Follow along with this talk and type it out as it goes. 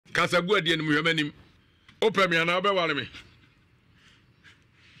Kasagu adi enu hwemanim. Open me na obewale me.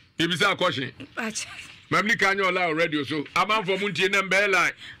 Ibisa question. Mamni kanyo la already so. Aman for muntie na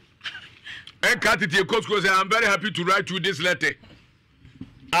mbela. Enkatiti Costco say I'm very happy to write you this letter.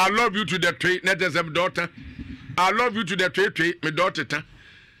 I love you to the tree, not as a daughter. I love you to the tree, my daughter.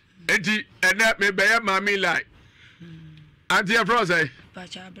 Enti ena me be mami like. Auntie Afro say.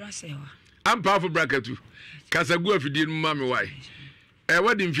 Pacha brasewa. I'm powerful bracket too. Kasagu afidi mu mami why.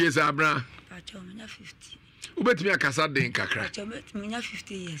 What in face abra? Pacha menya 50. Ubetimi akasa den kakra. Pacha menya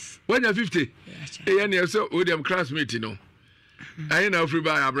 50 years. When you 50? Yeah. Eh so with them classmate no. I na free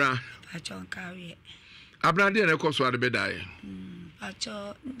by abra. Pacha carry. Abra dey na koso ade be dai.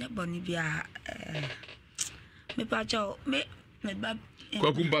 Pacha ne boni bia me pacha me ba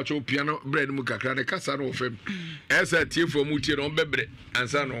Kwakumba cho piano bread mu kakra de kasa no fam. Esa tie fo mu tie no bebre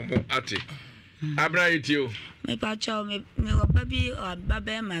ansa no mo ate. Abra yitio. Me pacha me oba bi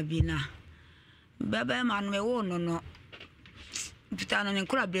baba ma bi na. Baba ma no me wo no. Pitano ne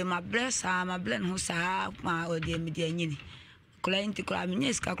kura bre ma blessa ma blend ho sa ma ode me de anyini. Client kura me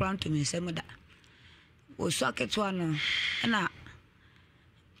nyeska kura to me sem da. O so aketo no na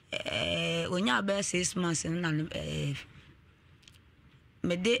onya be 6 months na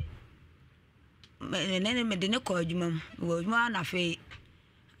me de ne ko adwuma wo adwuma na fe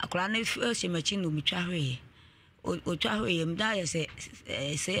akora na fe machi no mitwa hwe o twa hwe m da ye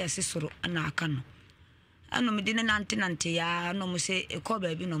se soro na aka no ano me de ne nante ya no mo se e ko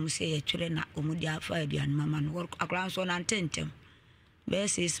ba bi no mo se ye twere na o mu di afa aduan mama no akora so nante ntem be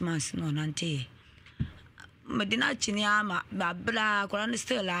 6 months no nante me de na chini ama ba bra akora ne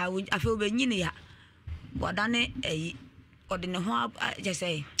still a afa obenyini ya wadane odine ho je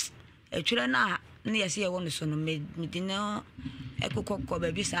say etwere na yesi ye wonu so no medine ekokko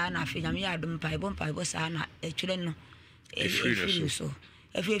ba bi sa na afi nyame ya dum paibo sa na etwere no efiri so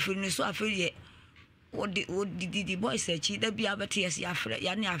efiri no so afiri ye odi boys echi da bi abete yesi afre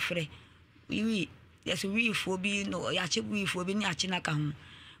ya ne afre wi yesi wi fo bi no ya che wi fo bi ni achi na ka ho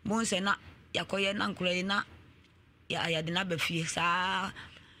bon se na yakoye na nkure na ya de na ba fie sa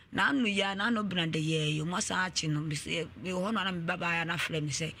na anu ya na no brande ye yo masa achi no bi se bi ho na me baba ya na frɛ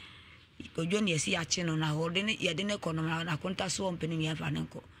me se kodwo ne yesi achi no na ho de ne ye de ne kono na konta so mpeni me afa ne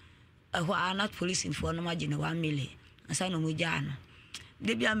ko ho ana police info no ma gine 1 million asa no mu ja no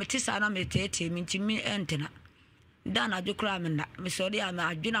de bia me tisa na me tete mi ntimi entena da na dwekra me na me so de ya me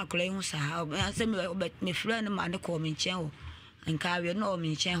adwena kora hu sa se me frɛ ne ma ne ko me nchen ho nka we no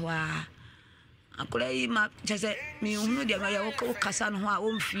me nchen ho a akora yi ma chese mi hunu de ma ya wo kasa no ho a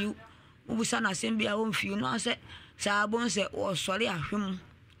wo mfiu ubusa na sembia wo mfiu no ase sa bon se wo sori ahwem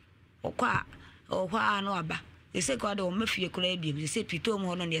okwa ohwa no aba ese kwa de wo mafie kora biem se pito mu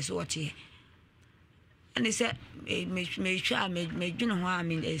ho no ne se wo tie ani se me twa me dwene ho a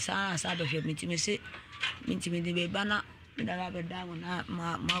me sa do hwe me ti me se me ti me de be bana me da be da na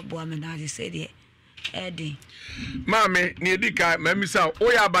ma bo me na se de Eddie Mame ni edika mamisa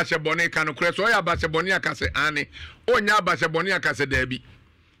oya abache bone kanu kreso oya abache bone akase ane onya abache bone akase dabi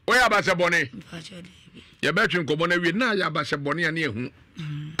oya abache bone ya betwe nkomo na wie na ya abache bone ane ehu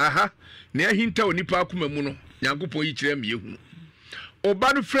aha na ehinta onipa akoma mu no nyankopon yi kire me ehu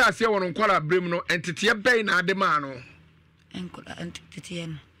oba no fra ase won nkwara brem no entete bɛn na ade ma no enkola entete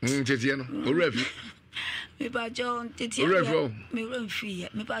no entete no orafi me ba jo entete me ramfi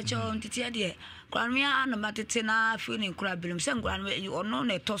me ba jo entete de kwanwea na matete na afi ni nkura brem se nkura no ono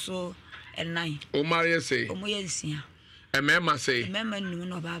na etoso ennan o mare say o mo yensia emema say emema nu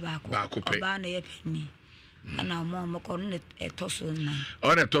no baba ko oba na ye pani ana mo ko no etoso nan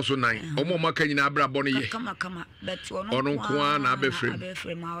o na etoso nan o mo maka nyina abrabɔ no ye kama but ono kwa na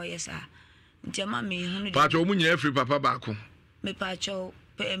abefrem a o yesa ntema me hunu pa to mo nyina afri papa baako me pa cho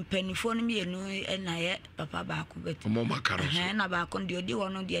penifo no me enu na ye papa baako bet mo makaro na baako de odi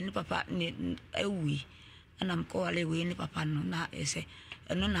wono de ni papa ne ewi ana mko wale we ni papa no na ese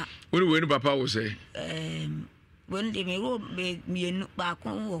eno na we ni papa wo say when de me ro me enu baako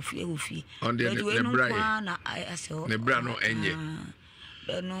wo fie on de bra na ase ne bra no enye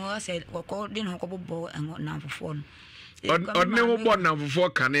no ase ko de no ko bobo na fofo no odne wo bo na fofo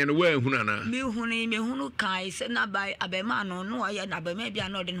kane no wa ehuna na me hunu kai se na bai abema no no ya na abema bia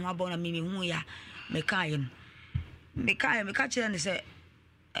no de no abo na me hu ya me kai me ka kire ne se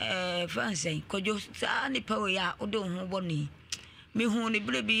fansen kojo sa ni pa we ya odo hu bo ni me hu ni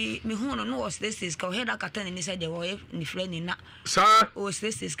brebi me hu no was this ka he da kata ni se de wo ni fra ni na sa o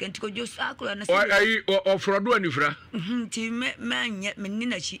this kan kojo sa kura na se o frodo ani fra ti me anye me ni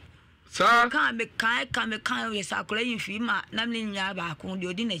na chi sa kan me kan we sa kura yin fi ma na me nya ba ko de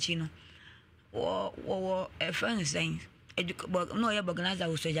odi na chi no wo fansen no ye organizer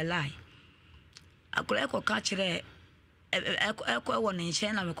wo so jalai akura ko ka kire eko won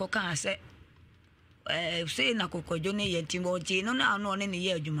nche na me ko kan se say na kokojo ne ye timbo ji no na no ne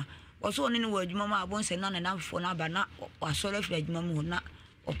ye adwuma wo so ne wo adwuma ma abon se na na fo na ba na wa so le fi adwuma mu na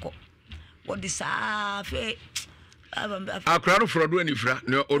okọ wo di sa fe akura no frodo ani fra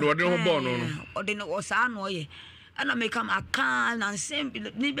ne ode ho ball no ode no o sa no ye ana me kam aka na nsem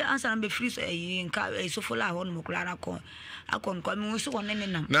ni be answer na be free so yi nka so fola ho no kura na ko akon ko mi so won ne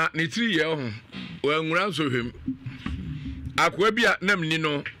nam na ne tiri ye ho wa nwura so hwem akwa bia nam ni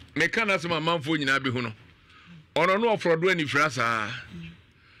no me kana se mamfo nyina bi hu no ono no ofrodo ani fra saa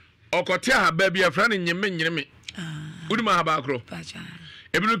okote ha ba bia fra ne nyeme udi ma ha ba akro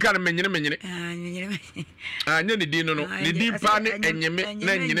ebinu kan menyene anye ne din no ne din pa ne enyeme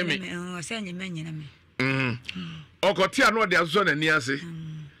na nyeme o se nyeme okote ano de aso na ni ase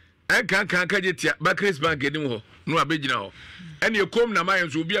kan kajetia ba Chris Bank edim ho no abegina ho ene ekom na maye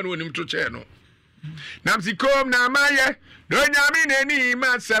so bia no onim to che no namsi kom na maye do nyame ne ni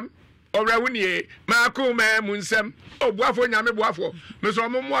masem owra wunie makoma mu nsem obuafo nyame buafo me so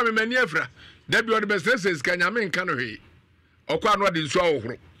mo mo me mani afra da bi o de businesses ka nyame nka no hwe okwa no de nsu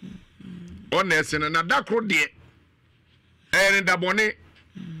ahohoro ona esene na dakro de ene dabone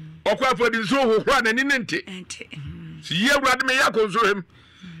okwa fo de nsu ahohoro na ni nte si ye wura de me yakonso hem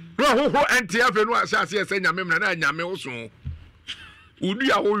no ahohoro ente afa no asase ese nyame na nyame wo so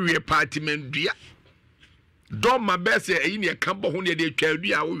udu a wo wie party mendua don ma bese eyi ne kambo ho ne de atwa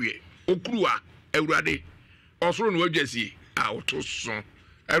adu a wo wie okruwa awurade osoro no wadwasie a woto so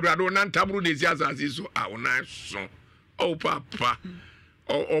awurade na ntabru de si asase so a wona so o papa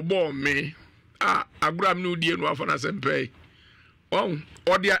o bo me agram no die no afa na sempai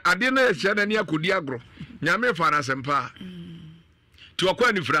ode ade na ehye na ne akodi agro nyame fa na sempa ti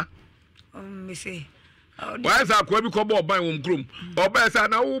okwa ni fra me say why sa kwa bi ko bo ban wo mkrum oba sa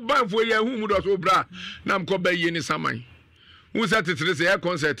na wo ban fo ye hu mu do so bra na mko ba ye ni saman hu sa tetere se ya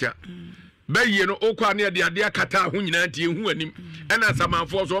concert ya ba ye no okwa na de ade akata hu nyina tie hu anim ena saman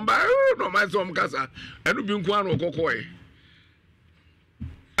fo so ba no ma so mkasa enu bi nku anu kokoe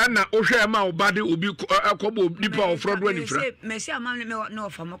ana ohwe ma obade obi akobo nipa ofrodo ani fra me se amam me no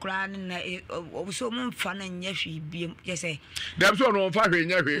fa mokra na so mo fa na nya hwi biem je se dem so no fa hwe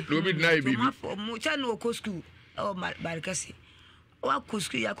nya hwe no bi dina bibi mo cha no ko school o barkase wa ko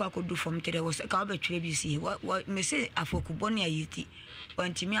school ya kwa ko do form tere wo se ka ba twere bi si me se afokubo ne ayiti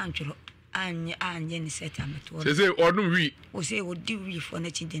wantimi antwero anye ni setameto se odum wi o se o di wi fo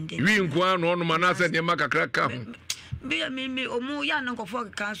na chindende wi nko anu onu manase ne makakra ka ho bi me omu ya na nkofo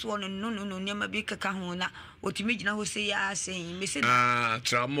ka so no ne ma bi ka ho na otimi gina ho se ya asen me se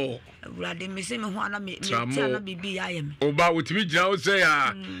tramo urade me se me ho ana me ti ana bibi ya ye me oba otimi gina ho se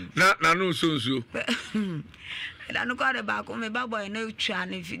ya na no sonso da no kwa de ba ko me ba boy na twa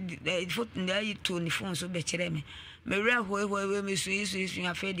ne foot na yi to ni phone so be kire me re ho me su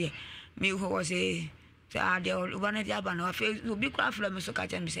afede me ho was say de obana dia ba na afi obi kwa afra me so ka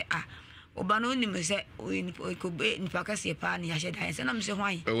cha me say obana oni me say ko be ni pakase pa ni ya sheda se na me say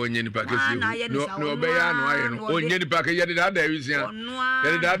hwan onye ni pakase no obe ya no aye no onye ni pakase ya de da wi sia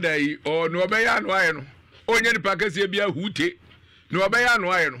ya de da yi no obe ya no aye no onye ni pakase bia hute no obe ya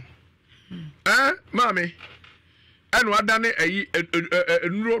no aye no mami enu adane ayi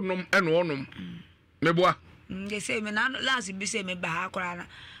enuro nom enu onom meboa nge say me na last bi say me ba akora na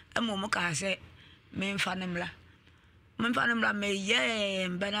emo mo ka say me mfa nemla me ye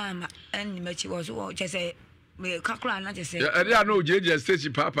mbana ma en me chi wo so che say me kakra na che say ya ade na ojeje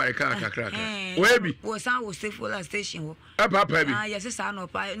station papa e ka kakra we bi wo san wo stay for station wo papa bi yes sa no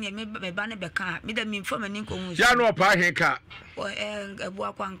pa me ba ne be ka me da me mfa mani ko hu ya no pa he ka o ebu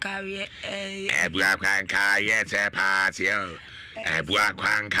akwankawe ebu akwankawe se pasio ebu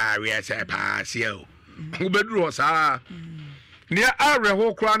akwankawe se pasio ubedru sa ne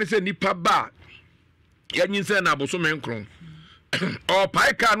areho kra ne se nipa ba ya nyinse na aboso menkron o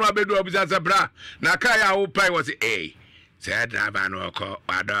pai ka no abedu obisa bra na ka ya wo pai was se da ba no ko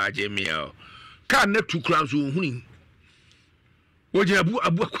adoje mi o ka na tukra so huni woje abu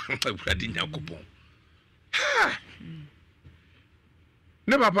akwa di nyakopon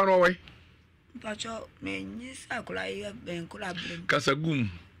ne papa no we pacho me nyisa kula ya ben kula blem kasagum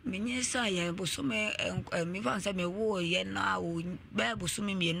me nyisa ya boso me fansa me wo ye na wo ba boso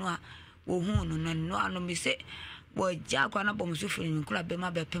me mienu a wo hu no ano me se wo ja kwa na bom so firi me kula be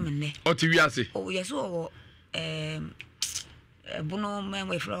ma be pem ne o ti wi ase o yeso wo buno me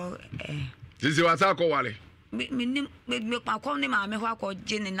we fro sisi wasa ko wale me pa ko ne ma me ho akọ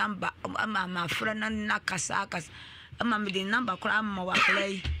je ne number ma fra na kasa ama me de number kura ma wa kula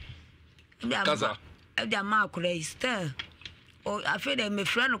yi kasa e ma kula yi still o afi de me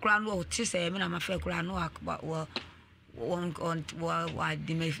friend kura no ti say me na ma fe kura no on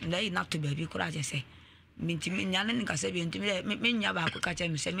di me na to baby kura je say mintimi nyane nka say bi ntimi me nya ba ko ka che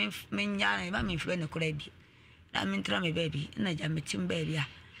me say me nya ba me friend kura bi na me ntra me baby na ja me tim baby a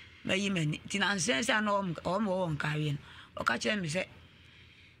ma yi mani ti na nse say no o mo won ka wi no o ka che me say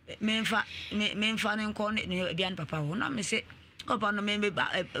me mfa ne nko ne bia papa wo na me say papa no me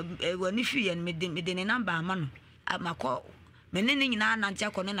wani fi yen me de ne number ama no amakọ me ne nyina na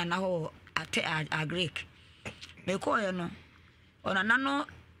ntia kọ ne na ho ate a Greek me ko ye no ona na no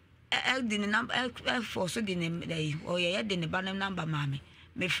de ne number for so de ne dai o ye de ne ba ne number mama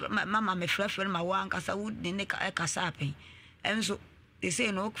mama me frefre ma wa nkasa wo de ne kasa apen enso they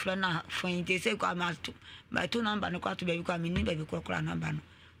say no frɛ na fon they say ko ma to number no ko to be ko me ni be ko number no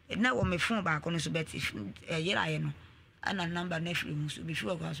na wo me phone ba ko no so bet yera ye no ana number na free musu be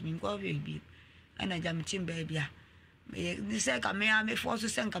free ko so me ko be ana jam tim baby a me say ka me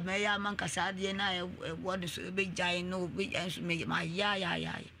force say ka me ya man ka sa de na what so be jai no be me ma ya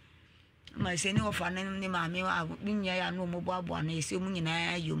ma say ni ofa ni ma me wa nya ya no mo boabo na say mu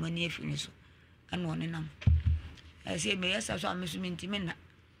nyina yo mani afini so ana one nam I say me yes so am so mentimi na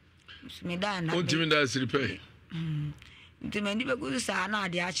me da na ontimi da siripe ntimi ndi be go sa na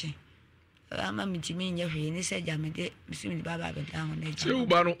ade ache ama mentimi nya hwe ni say jamede misimi baba be da ho na se u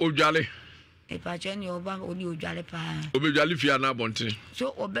ba no odwale e pa chen yo ba oni odwale pa obedwale fia na bonten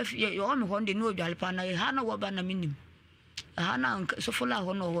so obefie yo me honde no odwale pa na ha na wo ba na minim ha na so fola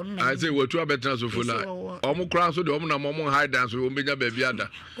ho no ho na I say watu abetra so fola omo kra so de omo na omo hide dance o benya ba bia da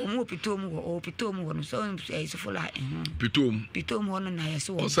omo pitom ho no so so fola pitom ho no na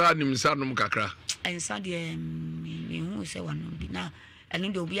yeso o sa nim sa nom kakra ensa de me hu se wano bi na eno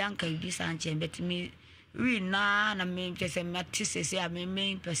de obi anka bi sa nche betimi wi na me pese mati sese a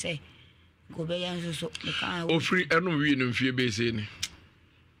me pese go be yan so ka o free eno wi no mfie be se ni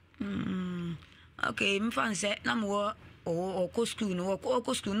okay mfan se na mo o ko school no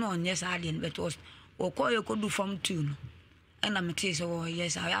ko school no onye sa de but o ko ye ko do form 2 no na me te so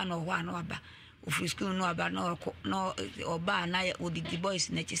yes I know wa no aba o free school no aba no no oba na o di boys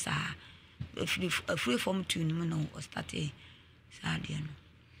na chi sa free form 2 no o start sa de no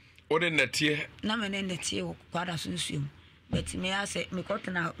o de netie na me netie o kwada sunsuom but me ase me ko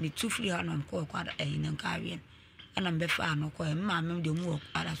na me tu free ha no ko kwada na nka awie ana mbe fa no ko ma me de mu o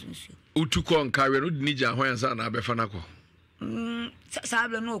kwada sunsuom utu ko nka awie no di ni ja ho yansa na be fa na ko sa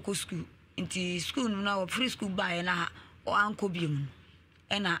able no ko school nti school no na free school ba na o anko bi mu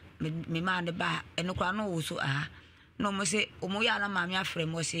ena me ma de ba eno kwa no wo so no mo se o mo ya na ma me afre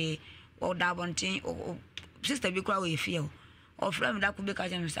mo se o da bontin o sister bi kwa we fie o frame da ku be ka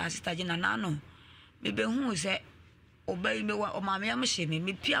jam sa sister jina na no me be hu se o ba me wa o ma me am hye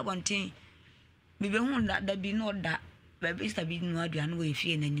me pia bontin me be hu da bi no da ba bi sister bi no aduan we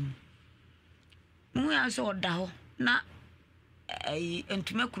fie nanim mu ya so da ho na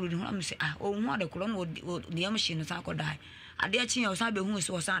entuma kuru ni ho am se o hu ade kuro no ni am hye no sa ko da ade a chi ya o sa be hu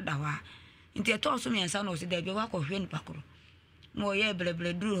se o sa da ho nti eto so me nsa no se da bi wa ko hwe ni pakuro no ye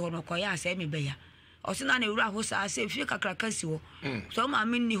bleble duru ho no ko ya se me be ya o se na na ewura ho sa se fie kakra kasi ho so ma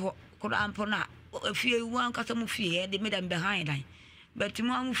me ni ho kuro ampo na fie wan kasa mu fie de me da behind dan but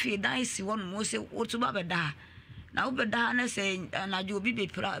mu am fie dan si ho no mo se o tu ba be da na wo be da na se na jo bi be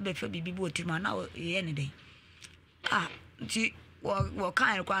pra be fa bibi bo ti ma na ye ne den ti wo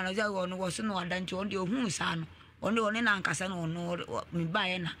kan kwa na ja wo no wo se no adan ti on de hu sa no on de on na nkasa no no mi ba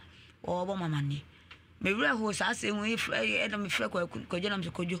ye na o bo mama ni me wura ho sa se hu e na me fra ko je na me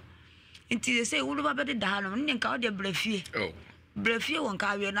ko jo nti se wo ba be de da no ne nka o de brefie brefie won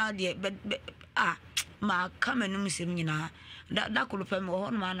ka we na de ma kama no msim nyina da ko pe me ho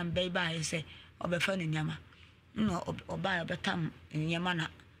no ma na be ba ye se o be fa ne nyama no oba betam nyama na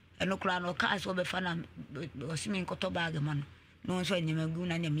eno kura no ka so be fa na o simi nkoto bag man no so nyama gu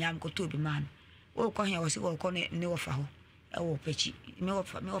na nyam yam ko to bi man wo ko hia wo se wo ko ne wo fa ho e wo pechi me wo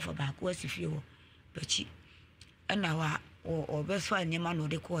fa ba ko asifie wo pechi ana wa o be so nyama no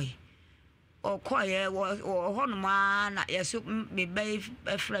de ko yi o ko ye wo ho no ma na yeso me be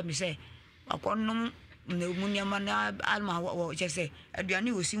fra mi se akonum ne mu nyama na alma wo che se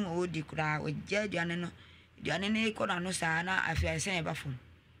aduane wo si wo di kura o je aduane no aduane ne ko na no sa na afia se e ba fom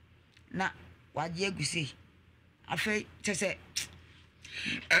na waje agusi afi che se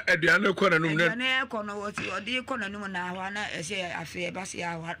aduane ko na num na aduane ko no wo ti odi ko na num na wa na se afia ba se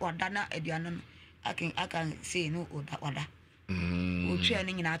ya wada na aduane no akan se no wada o twa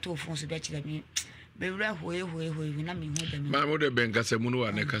ne nyina to fon so be kire mi be wura hoye na mi hu dem ma mo de ben kasa mu no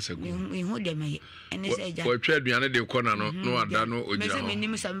wa ne kasa ku mi hu dem ye ene se ja wo twa aduane de ko na no no wada no ogira me se me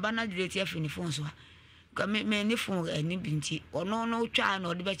nim sa mba na direct ya fini fon so me ni fun ani binti ono no twa na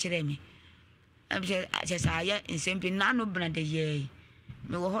ode be kire me am se sa ya nsempi na no bna de ye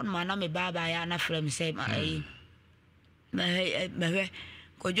me wo hon ma na me baba ya na frem se me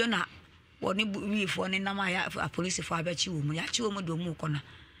kojo na woni wi fo ni na ma ya police fo abachi wo mu ya chi wo mu do mu kona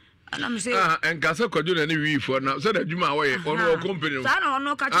ana me se enkase kojo na ni wi fo na so da djuma wo ye ono company sa na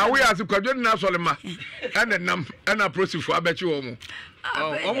ono ka we as kojo na sole ma ena police fo abachi wo mu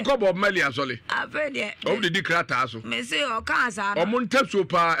omo ko Bob Marley asole afede o de krata aso me se o kan sa o mun tepso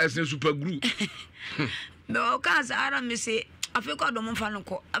pa esen super group me o kan sa ara me se afeko do mo fa no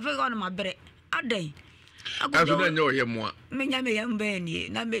ko afeko no mabre adan aso na nyo ye mo me nya me yamba ni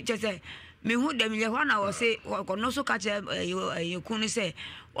na me chese me hu dem ye hwa na wo se ko no so ka che ye kunu se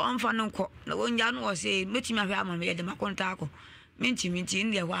o mfa no ko na wo nya no wo se metimi ahwe ama me ye de makonta ko minti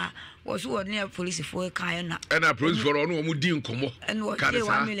ndi wa wo so wo ne police fo kan na police for no mo di nkomo ka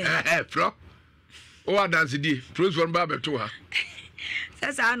sa fro o adanse di police for ba beto ha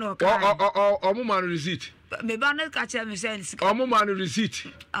sasa no ka o mo man receipt me ba no ka che me sense o mo man receipt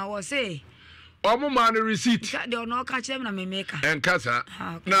wo se o mo man receipt ka de no ka che me na me meka enkasa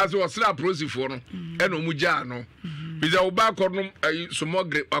na so osra police for no e no mu ja no biza wo ba kono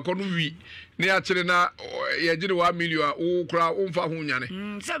smogre akono wi ni akire na ye gire 1 million o kura o mfa ho nyane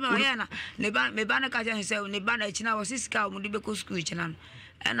se me ya na me ba na ka che se ne ba na china wo sisika o mu de be ko school china no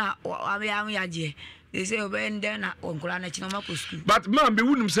na wa ya je they say obe nde na onkura na china ma ko school but man be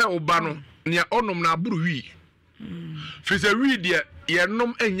wunum se oba no nia onom na aburu wi fi se wi de ye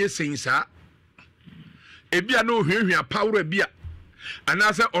nom enye sensa ebia na ohwehwia power bia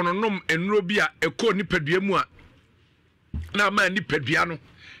ana se ononom enuro bia eko ni padua mu a na ma ni padua no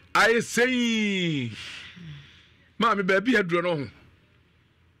ai sei ma me ba bia duro no ho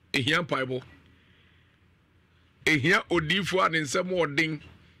ehia paibo ehia odifo an nsem odin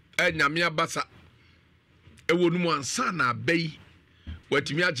anyame abasa ewo numu ansa na abai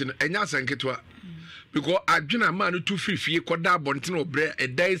watimi agene enya sanketwa because adwena ma no tu firifie koda abonten obre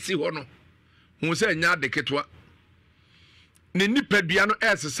edai si ho no hu se enya adeketwa ne nipadua no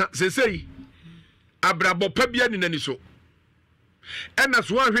esesa sesei abrabo pa bia ni nani so ena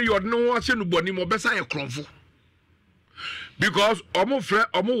so ahwe yod no ho ase no boni mo besa ye kronfo because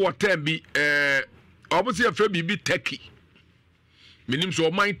omo water bi omo se afra bi Turkey minim so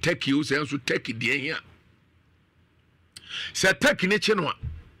oman Turkey o se enso Turkey de hia se Turkey ne che no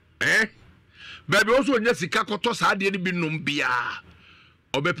baby also nya sika koto sa de ni bi nom bia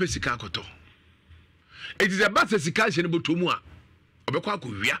obepe sika koto it is a base sika hye ne botomu a obekwa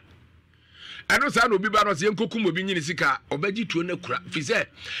akowia eno sa na obi ba no se enkokum obi nyini sika obeji tuo na kura fi se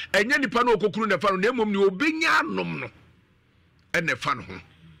enya nipa na okokuru na fa no na emom ni obenya anom no ene fa no ho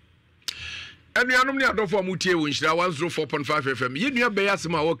enu anom ni adofo amutie wo nhira 104.5 FM ye nua be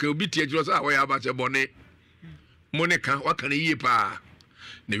yasema a woka obi tie jiro sa wo ya abache bone monika wakane yie pa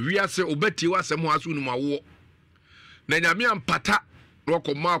na wiase obati wasem ho aso nu mawo na nyame ampata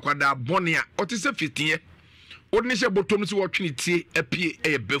rokoma akwada bone a otise fitie odne hye botom si wotwene tie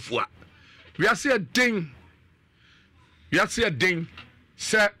apie befua wiase den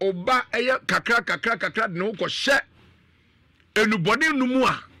se oba eye kakra de no ko hye enubone numu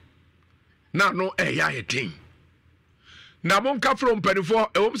a na no ya hetin na mon ka from penifo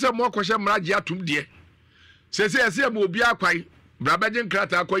ewom se mo akohye mraje atum de sese mo obi akwai brabaje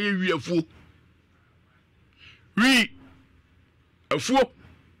nkrata akoye wi afuo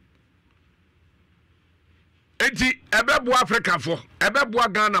enti ebebo Africa fo ebebo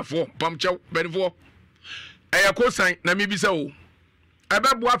Ghana fo pamchew penifo kosan na mibisa o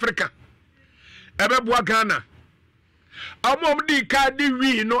ebebo Africa ebebo Ghana amom di ka di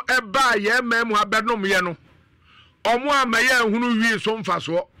wi no eba ye mem ha benom ye no omo amaye hunu wi so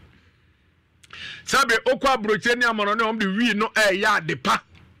mfaso sabe okwa broche ni amono ne om di wi no ya adepa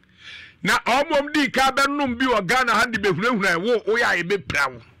na omom di ka benom bi o Ghana ha di behunahuna wo ya ebe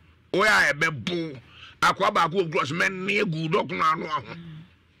prawo o ya ebe bu akwa ba ko gross men ne egu dok no anu aho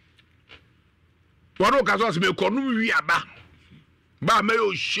woro ka so se be konu wi aba ba me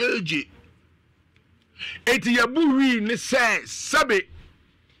o sheje eti yabu wi ni se sabe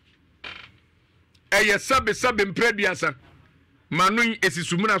eye sabe mprediasa manu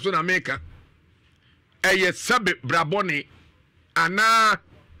esisumuna so na meka eye sabe braboni ana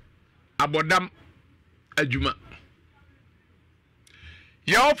abodam adwuma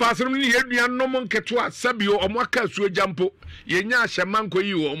ya ofasrum ni yedua nom nketo sabe o omo aka suo jampo yenya ahyemanko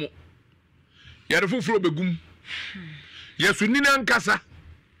yi wo mo yare fufuro begum yesu ni na nkasa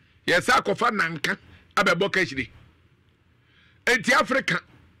yesa kofa nanka abebo kashiri enti Africa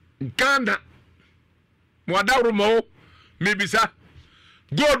Ghana mwadaru mo mebisa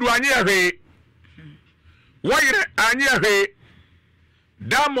gold wanye hwe Wire anye ahwe.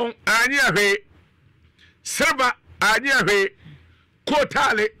 Diamond anye ahwe. Silver anye ahwe.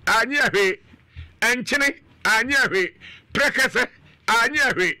 Kotale anye ahwe. Enchene anye ahwe. Prekese anye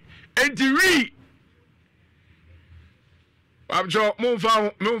ahwe. Entiwi. Abjo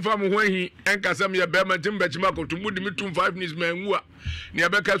mumfa mu hwahi enkasam ya bema timbechima ko tumudi mitum 5 minutes manwua ne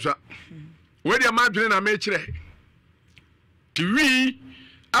abeka swa we dia madwene na me kire tiwi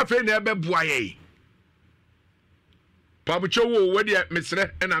afa ne ebeboa ye pabucho wo we dia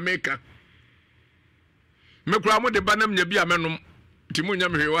mesre na meka mekura mo de banam nya bi amenom timunya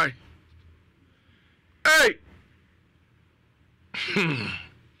mehwewai hey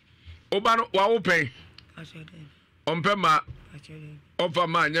obano wa open ompema ofa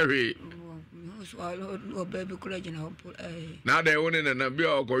ma nyahwe o baby kula na na da woni na bi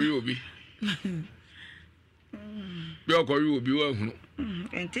okoyi obi bi okoyi obi wa hunu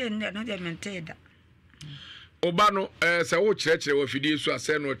ente no de mente da oba no se wo kirekire wa fidie so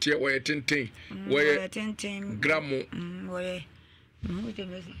ase no tie wo yetenten wo yetenten gramo wo ye mo te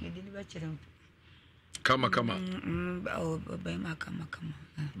me de ba kire kama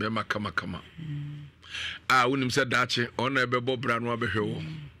bema kama wonim se dache ona ebebo bra no abehwewo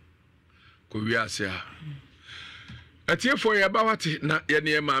ko wiase a atiefo ye ba wate na ye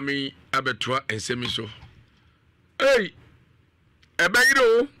ne maami abetoa ensemi so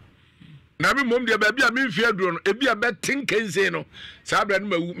ebeyire o na me mom de ba bia me mfia duro no ebi abetin kense no sa bra no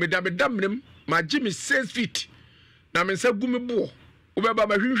mawu me da mnem ma gi me 6 feet na me nsa gu me bo wo ba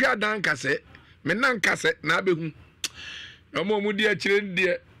hwehwe adan kase me nan kase na abehu na mo di akire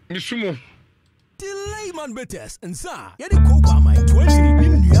de misumo delay man betes and sa ya de ko kwa my 20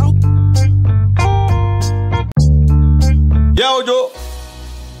 in new. Yeah, Ojo.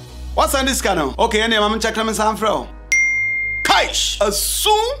 What's on this channel? Okay, any mama check them some fro. Kaish, a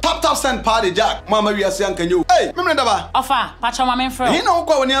soon tap send party jack. Mama we are saying can you? Hey, me ndaba. Ofa, pacha mama fro. He no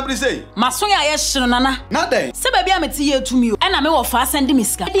kwa woni abri say. Maso ya yeshiro nana. Na dey. Se baby ameti ye tumi o. E na me wo fa send me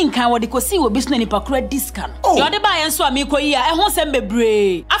sika. Di nkan wo de kosi wo bisu ni pakura discount. Yo de ba yen so amikoyi a e ho sem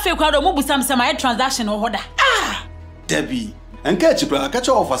bebre. Afi kwa do mo busam se my transaction ho hoda. Ah! Debbie. Enke chipra catch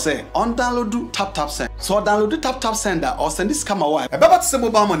offer say on download tap send. So download tap send or send this come away. E baba to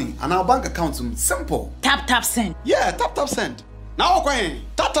mobile money and our bank account simple. Tap send. Yeah, tap send. Now okay,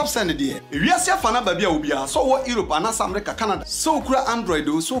 tap send there. If you see fana baby obia so what Europe and America Canada. So kura Android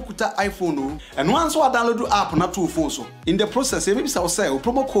o so kuta iPhone o. And once we download app na two phone so. In the process maybe say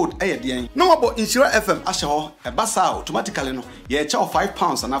promo code dey. No about Insure FM asho e basa automatically no. Ye charge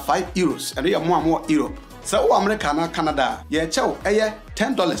 £5 and €5 and you more Europe. So America na Canada ye charge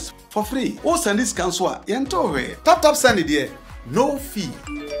 $10 for free. O send this cancel yento we. Tap send there. No fee.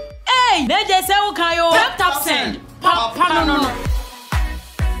 Hey, they just say okay yo. Tap send. Papa no.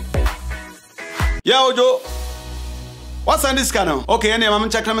 Yeah, Ojo. What's on this channel? Okay, any mama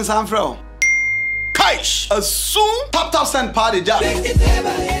check them some fro. Kaish, a soon tap send party jack.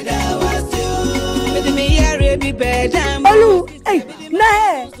 Olu, hey,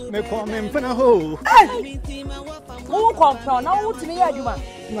 nah. Me come in for ho. Hey, who come from? Now who to me aduma?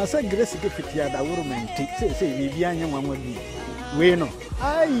 Na say grace get fit ya da wuru menti. Say bibi anya nwanwa bi. We no.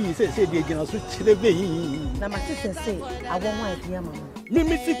 Ai say dey gina so chire be yi. Na ma say I won one idea mama.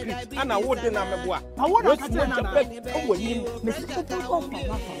 Me secret ana wo de na meboa. I want to say na owo nim. Me secret of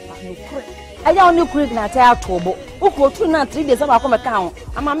papa no kure. Aya oni kure na ta atobo. Uko tu na 3 days aba come ka ho.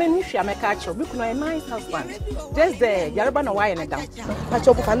 Ama me nhwia me ka acho. Me kuno e nice husband. Just there, yareba na why na down.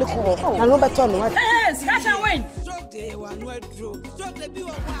 Acho ko fa ne ko. Na no beto no what. Yes, catch and win. The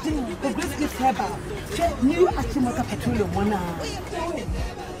great gift heba. New Achimaka petroleum one.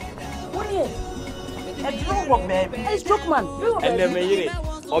 What is? A drone work baby. Hey stroke man. And then me yire.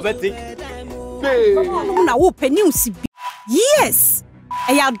 Obeti. Na wo news bi. Yes.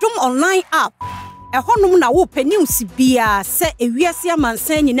 E ya dom online app. E honum na wo news bia se ewiase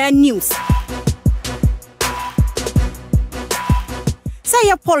amansan nyina news. Say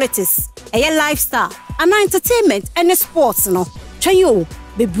your politics, your lifestyle, and entertainment and sports no. Twayo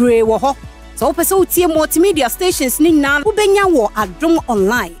bebre wo ho. So pese utie multimedia stations ni na wo benya wo Adom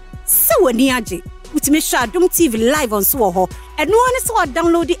online. Se wani age. Utime sha Adom TV live on so ho. Eno ane so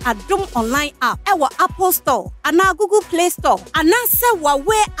download the Adom online app e wo Apple Store, ana Google Play Store, ana se wa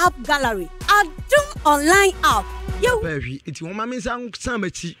Way App Gallery. Adom online app. Yo. Baby, iti wo mama san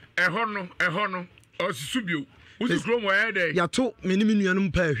machi. Eho no. Osubio. Uzi krom wa ede. Ya to meni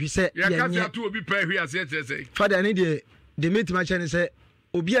nuanum pa ahwi se ya ka ya to obi pa ahwi ase tese. Father ne de meti ma chane se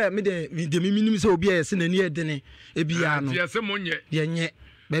obi a me de minim se obi a se nani edene ebia no. Ya se monye. Ye nye.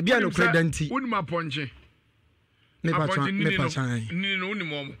 Ba bia no credanti. Woni ma ponche. Me pa chan. Ni no woni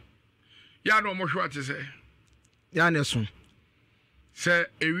mom. Ya no mo hwa tese. ya ne so se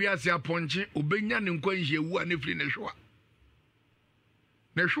ewiase aponche obenya ne nkwanhie wu a ne firi ne hwa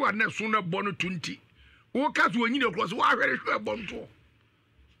ne so na bɔ no 20 wo ka so onyine kro so wa hwere hwa bɔ nto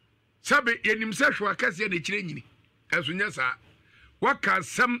sabe yenim se hwa kase na kire nyini eso nya sa waka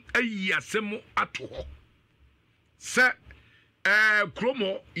sam ayi asem ato ho se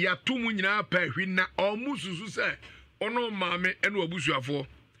kromo ya tomu nyina pa hwi na omususu se ono maame ene obusuafo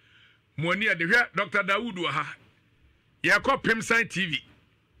moni ade hwe Dr. Dawood wa ha ya ko Pimsan TV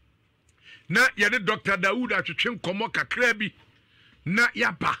na ya de Dr. Dawood atwetwe nkomo kakra bi na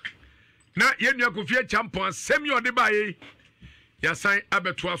ya ba na yenu akofie champion asem yo de bae ya san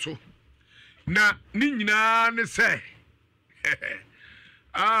abeto aso na ni nyina ne se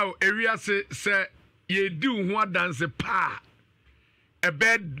aw ewiase se ye di ho adanse pa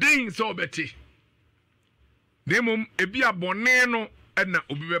ebe din so obeti demum ebi abone no na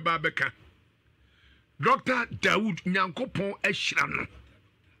obi beba beka Dr. Dawood Nyankopon ehira no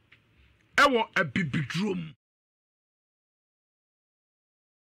ewo abibidrom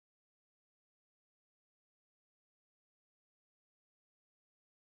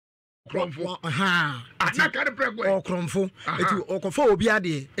kromfo anaka de prego o kromfo eti okofo obi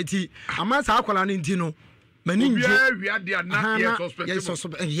ade eti amasa akwala no nti no mani nje wi ade na ye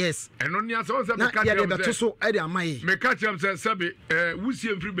suspect yes eno ni asa se be ka ya de to so e de amaye me ka tiam se sabe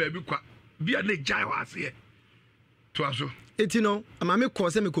wusie mfiri ba bi kwa bia na jai wase to aso eti no amame ko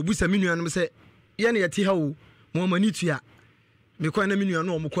se me ko busa minua no se ye na ye ti ha wo mo mani tua me ko na minua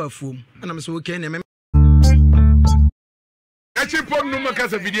no o mo ko afuom ana me se okay na me Echipon no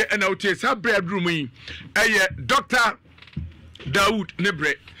makasa video and out here sa bedroom yi eye Dr. Dawood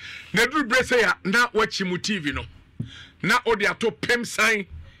Nebre na dru bre say na wachi mu TV no na odi ato Pimsan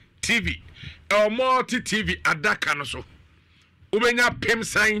TV multi TV adaka no so ubenya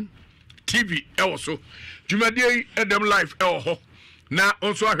Pimsan TV so jumade edem live ho na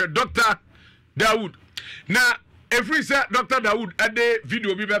onso ahwe Dr. Dawood na every say Dr. Dawood ade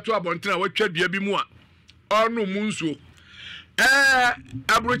video bi beto abontina watwa bia bi mu a onu munso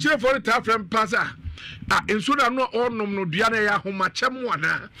abrochire for the frame pasa enso na no onom no dua na ya homachem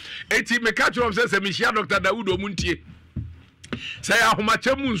wana eti me catch up say me share Dr. Dawood omuntie say ya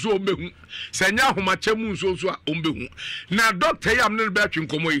homachem nso ombehu say nya homachem nso so a ombehu na doctor yam ne be atwe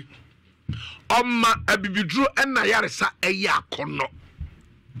nkomo yi omma abibiduro na yaresa eya akono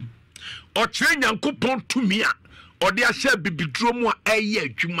o kire Nyankopon tumi a ode ahye abibiduro mu a eya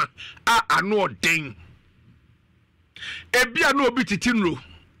adwuma a ano oden ebia na obi titinro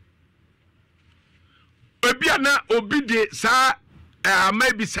ebia na obi de sa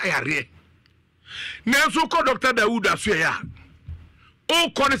amai sayare nenso ko Dr. Dawood aso ya o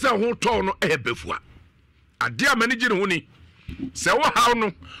ko ne se ho to no ebefua ade amani gine ho ni se wo haw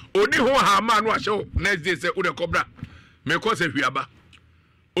no oni ho ha ma no ahye next day se o de kobra me ko se hwiaba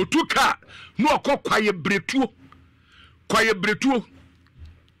otuka no okokwaye bretuo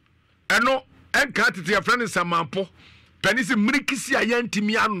eno enka tete ya friend samampo penisi mrikisi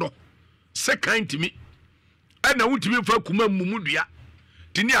ayantimi ano second timi ana wutimi fa kuma mumudua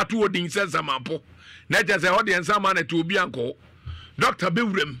tini ato wodin se samampo na je se hode ensa ma na te obi anko Dr.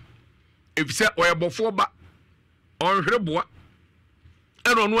 Bewurem efise oyebofo ba onhwereboa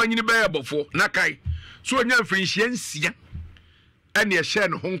eno no anyini ba yebofo na kai so onya mfrinhia nsia ene ye hye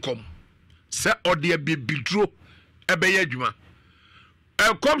no honkom se ode abibidro ebe ya adwuma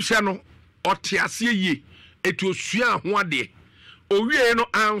komhye no otiase ye etu osua ho ade owie no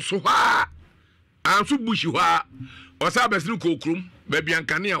anso ha anso bushi ha osa besiri kokrum ba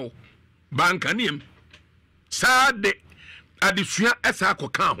biankane ho bankanem sade adesua esa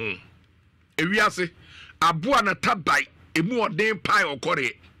akoka ho ewiase aboa na tabai emu oden pai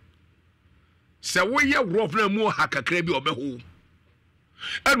okore se woye rof na mu ha kakra bi obeho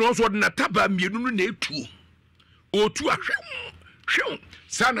eno oso de na taba mienu no na etuo otu ahwe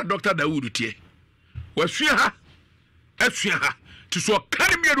sana Dr. Dawood tie wasua ha asua ha tiso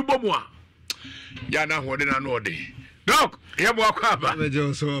kan mienu bomu a ya na hode na no de doc ye bo akwa me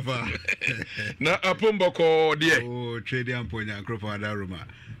jo so fa na apombo ko de o trade amponya nkropo adaruma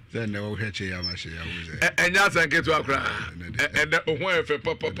then wo hweche ya ma she ya wuze enya sanketo akra and ho efe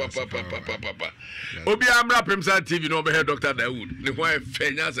papa obi amra Pimsan TV no be Dr. Dawood ne ho efe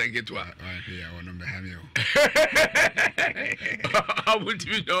enya sanketo a ya wono be ha mi o I want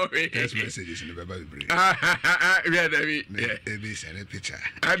to know text messages in the Bible break yeah David e be send a picture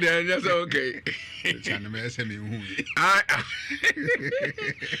and just okay channel me send me hu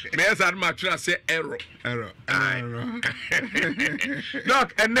me say ma try say error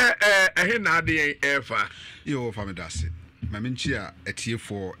doc and he na dey efa yo fa me dase ma menchi a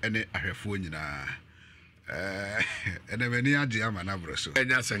etiefo ene ahwefo nyina And then many aji ama na bro so.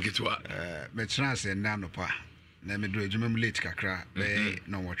 Enya sankitwa. Me chance na no pa. Na me do adwuma mu late kakra be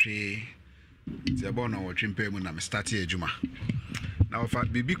na wotwe. Ti abo na wotwe mpem na me start adwuma. Na ofa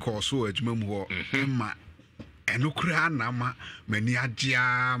bibi call so adwuma mu ho ma enukura na ma mani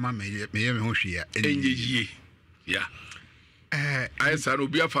agia ma me ye me ho hwea. Enyeji. Yeah. I said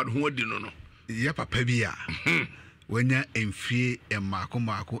obi afa ho di no no. Ye papa bi a. Wenya emfie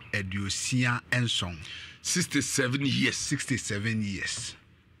emako eduosia enson 67 years 67 years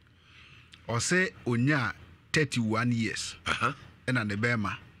or say onya 31 years ena ne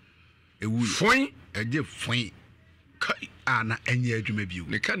bema ewu foin eje foin kai ana enye adwuma biu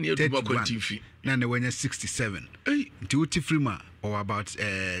ne kan ne adwuma kwantifi na ne wenya 67 nti uti frima or about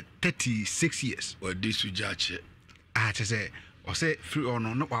 36 years or this ujache chese or say free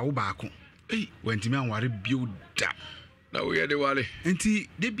ono no wa wo baako wentimi anware biuda na we de wale nti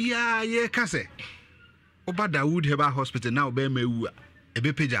de bia ye kase oba Dawood Herbal Hospital na oba mewu a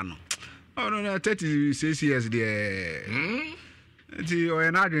ebe pagya no oh no 36 years there nti o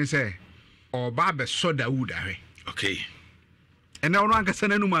ye na adwen say oba be so Dawood ahwe okay ena ono ankasa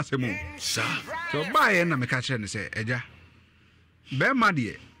nanu masemu sa so ba ye na me ka kire ne say eja be ma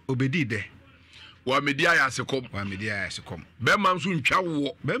de obedi de wa media ya sekom be ma nso ntwa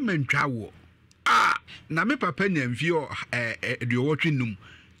wo be ma ntwa wo na me papa nyamfio de wotwe num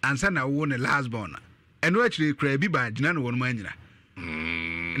ansa na wo ne last born eno akire kra bi ba gina no wonum anyira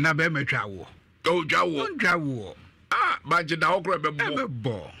na be ma twa wo o twa wo ba gina wo kra be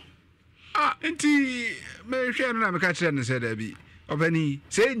bo enti me hwe no na me ka kire ne se da bi obani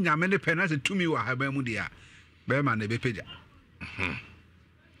se nyame ne pena se tumi wa ha ba mu dia be ma na be pagya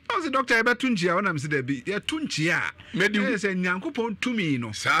the doctor ebe tunchia wona mse da bi ya tunchia me se nyankopon tumi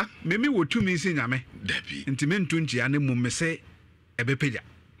no sa me wo tumi se nyame da bi nti me tunchia ne mum se ebe pagya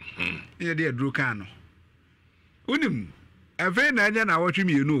ye de aduro kan no unim ave na anya na wotwe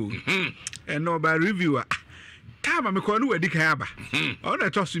mienu no ba reviewer time me ko no wadi kan aba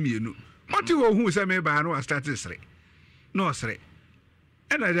ona to so mienu oti wo hu se me ba no start sere no sere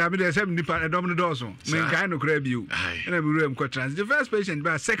ena ja bi de sem nipa edom no doso men kan no kra biu ena bi ruem ko trans the first patient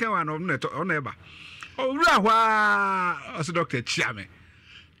ba second one on eba o ru ahwa as doctor chiame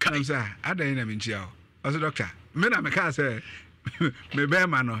kan say adan na me chia as doctor me na me ka say me be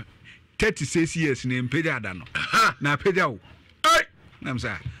ma no 36 years na mpeja ada no na peja wo nam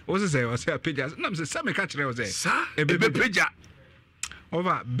say o say peja nam say me ka kire o say e be peja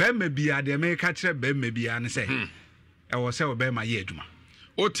over be me bia de me ka kire be me bia ne say e wo say o be ma ye aduma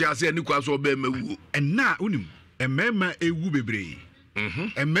o ti ase ani kwa so be mawu enna unim emema ewu bebre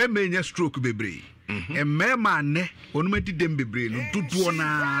emema nya stroke bebre emema ne onuma didem bebre no dodo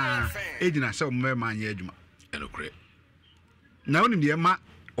na ejina se emema anya adwuma enokre na unim de ma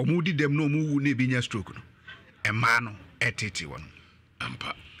omu didem no omu wu na bi nya stroke no ema no etete won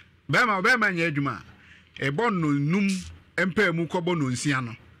ampa bema anya adwuma e bon no num empa mu kobo no nsia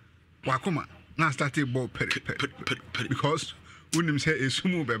no wakoma na start ball because unim say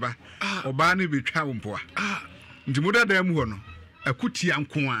esumu beba oba ne betwa wompoa nti muda da mu ho no akutia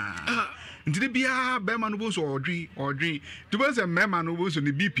nko a nti de bia be ma no bo so odwi to be say me ma no bo so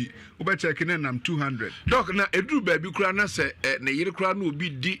ne BP oba check na nam 200 doc na eduru ba bi kura na se ne yire kura na obi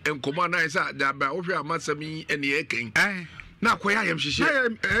di enkomo na isa da ba wo hwe amasami ene eken na akoya yam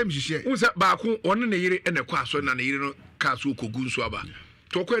hihye wo se ba ko one ne yire ene kwa so na ne yire no ka so kogu nso aba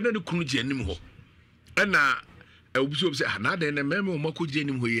to ko na ne kunu je anim ho na obuso say na den na memo mako je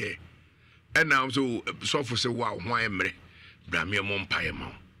anim ho ye na so sofo say wow hwan emre bra me mo mpae ma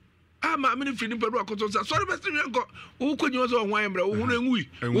ama me ne fini pedu akoto say sorry best me nko wo ko nyo so hwan emre wo hu na ngui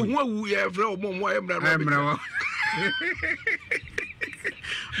wo hu awu ye frɛ wo mo emre no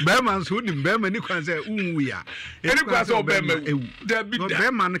Beman so nim Beman ni kwan say unwu ya eni kwa say Beman da bi da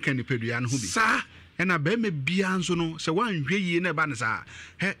Beman kan ni pedua no ho bi sa ena Beman bia nso no se wanhwe yie na ba ne sa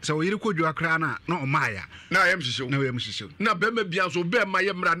he se wo yire kodwa akra na o maaya na yem hyehyɛ na Beman bia nso Beman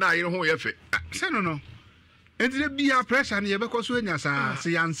ye mra na yire ho ye fe se no entire bia pressure ne ye bekɔ so anya sa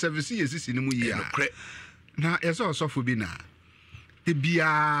se yan service ye sisi ne mu yie na ye so osofo bi na te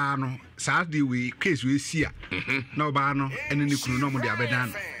bia no sa de we case we sia na oba no ene ne kunu no mo de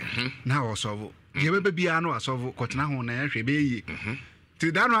abedan na osovo ye bebe bia no asovo kotena ho na yehwe be yi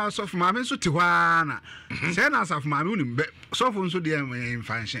ti da no asovo ma me so ti hwa na se na asovo ma me unim be sofo nso de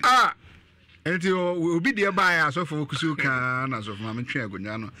mfanhye enti obi de ba ya asovo kusu ka na asovo ma me twa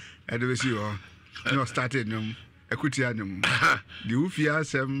agonya no e de be si ho no started no ekuti anyum di ufia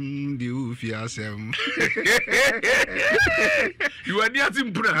sem you are near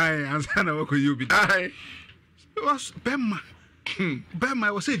simpura ai ansana wako yubi was bemma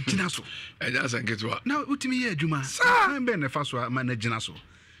bɛrima wɔ sɛ gyina so ɛnyɛ asɛnketewa na wotumi yɛ adwuma saa bɛn na ɛfa so ma na gyina so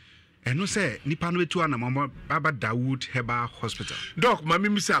ɛno sɛ nipa no bɛtu anamama aba Dawood Herbal Hospital. Doc, ma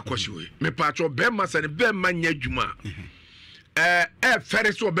mimi sɛ akɔhye wei mepatwɔ bɛrima sɛ ne bɛrima nyɛ adwuma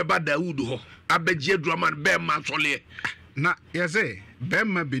fɛre sɛ ɔbɛba Dawood hɔ abɛgye adurama no bɛrima asɔleɛ na yɛsɛ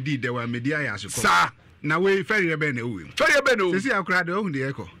bɛrima bɛdii dɛ wɔ amedi ayɛ ase kɔ saa na wei fɛreɛ bɛn na ɛwɔ mu fɛreɛ bɛn na ɛwɔ mu sɛsi akora deɛ ɔhu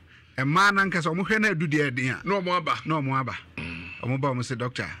deɛ ɛkɔ ɛmaa na nkasa ɔmo hwɛ na adu deɛ ɛden a na ɔmo aba ɔmo ba ɔmo sɛ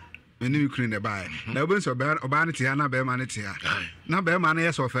doctor mene me kunu ne baɛ na wobɛhu sɛ ɔbaa no te ha na bɛrima no te ha na bɛrima no yɛ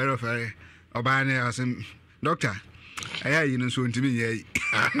sɛ ɔfɛre ɔbaa no asɛm doctor ɛyɛ ayi no nso ntimi nyɛ yi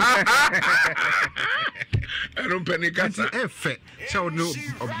ɛno mpɛni kasa ɛfɛ sɛ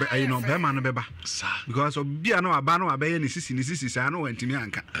ayi no bɛrima no bɛba because ɔbia na waba no wabɛyɛ ne sisi saa na wantimi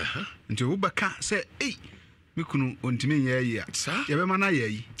anka nti wobɛka sɛ ei me kunu ɔntimi nyɛ yi a yɛbɛma no ayɛ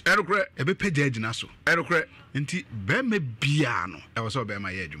yi ɛnokorɛ ɛbɛpɛgya agyina so ɛnokorɛ nti bɛrima biaa no ɛwɔ sɛ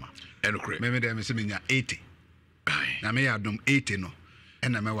ɔbɛrima yɛ adwuma ɛnokorɛ mɛmɛ dɛ me sɛ menya 80 na meyɛ adom 80 no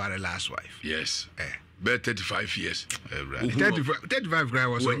ɛna mɛware last wife yes bɛɛ 35 years 35 cry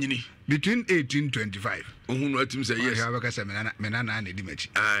was wanyini between 18 25 ohun no atim sɛ yes abɛka sɛ menana na di machi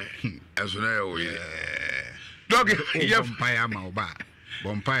ɛso na yɛ wo yɛ dog yɛ mpae ama wo ba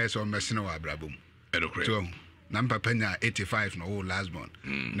bompae sɛ ɔmmɛsene wɔ abrabom ɛnokorɛ so na mpapa nya 85 no wo last born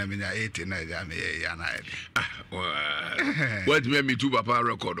na menya 80 na ja me ya na what me tu papa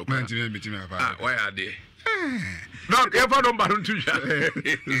record ko what me papa why are they Dog, ever number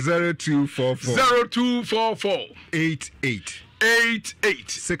 0244 88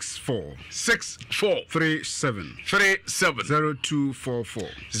 64 37 0244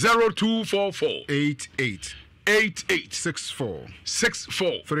 88 64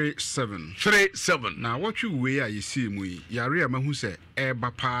 37 na what you way you see mu yare amahu se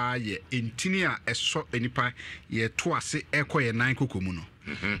eba pa ye entini a eso enipa ye to ase ekoye nan kokomu no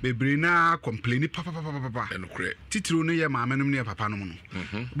bebre na complain papa enokre titiro no ye maamenum ne papa no no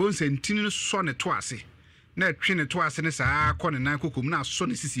bon se entini no so ne to ase na atwe ne to ase ne saa kɔ ne nan kokom na so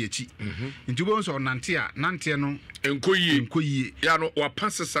ne sisi achi nti bo nso nante a nante no enkoyie ya no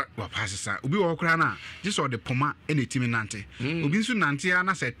wapasesa obi wɔ kora na gye so de poma ene timi nante obi nso nante a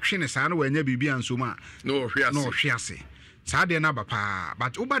na sɛ twe ne saa na wanya bibia nso ma na ɔhwe ase saa de na ba pa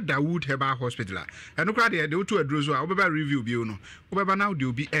but oba Dawood Herbal Hospital a ɛno kora de wotu aduro so a wobɛba review bio no wobɛba na de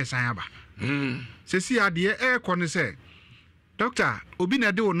obi ɛsan aba sesi ade ɛkɔ ne sɛ doctor obi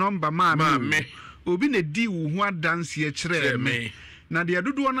na de wo number ma me obi na di wo ho adanse kyerɛ me na de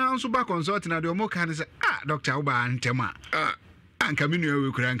dodo na nso ba consult na de o mo ka ne sɛ doctor wo ba ntem a anka me nua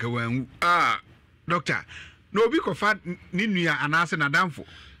we kura anka wanwu doctor na obi kofa ni nua anase na damfo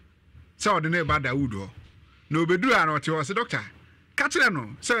sɛ ɔde na ba Dawood ho na obeduru a na ɔte hɔ sɛ doctor ka kyerɛ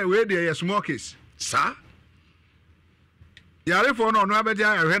no sɛ we de yɛ small case sa yare fo no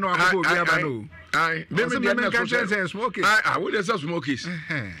abɛgya ahwɛ no akɔbɔ obi aba no Baby, me can say smoking. I would say smoking.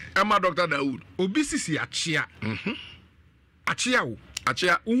 Emma Dr. Dawood. Obi sisi achia. Achia wo.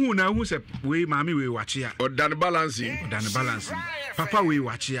 Achia uhu na uhu se we mami we wachia. Odan balancing. Papa we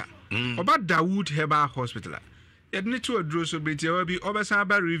wachia. Oba Dawood Herbal Hospital. Yet need to adro so beti obi obesan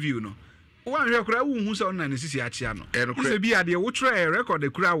ba review no. Wan hwe kura uhu se ona ne sisi achia no. Se bi ade wo try record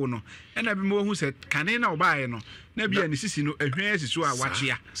kura wo no. E na bi mo hu se kane na oba no. Na bia ne sisi no ehwe asisu a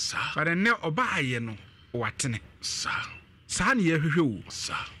wachia but ne obaaye no watene sa ne yehwehwe wo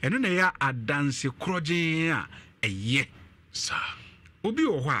eno na ya adanse krogen a eye obi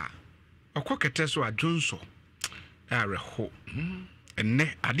wo hɔ a ɔkɔkɛtɛ so adwonso areho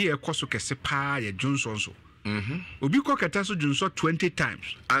enne ade ekoso kese pa ye dwonso so obi kɔkɛtɛ so dwonso 20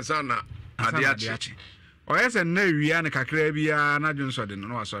 times ansa na ade achi oyese na wia ne kakra bia na dwonso de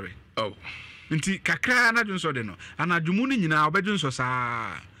no sorry nti kakra na dwonso de no anadwumu ni nyina obedwonso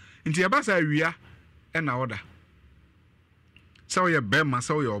saa nti eba sa wia e na oda so ye bema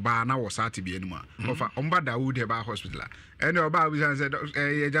so ye oba na wo saati bi enuma ofa omba Dawood Herbal Hospital ene oba bi san se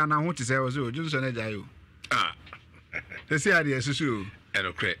ye ja na ho ti se o so dwonso na ja yo se ade esusu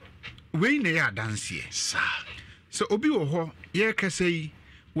enokre we ne ya danse sa so obi wo ho ye kasei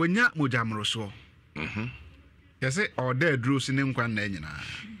wonya mojamro so yese oda aduro si ne nkwan na nyina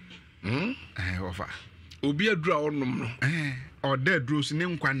ofa obi adura onom no oda aduro si ne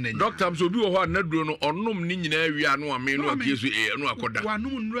nkwan na nyina doctor so obi wo ho na aduro no onom ni nyina awia no ame no akiesu no akoda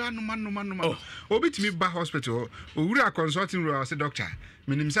wanom nru anoma obi timi ba hospital owura consulting room say doctor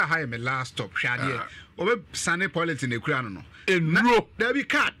minim say high me last stop hwade obi sane politin ekura no enuro there be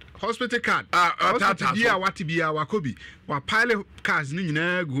card hospital card hospital bia watibia wakobi wa pile cars ni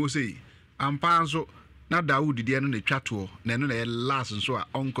nyina go say ampa nso na Dawood de no na twato na no na last nso a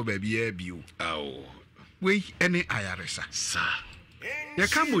onko ba bia bio wei ene ayaresa sa ye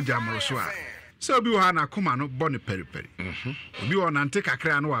ka mojamro so a so obi wo ha na koma no bɔ ne periperi obi wo na nte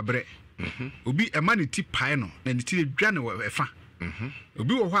kakra no wabrɛ obi ema ne ti pae no na ne ti dwa ne efa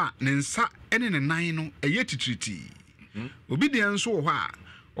obi wo hɔ a ne nsa ene ne nan no eye titriti obi de nso wo hɔ a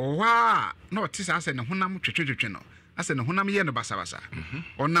ɔhɔ a na ɔte sa ase ne honam twetwetwe no ase ne honam ye ne basabasa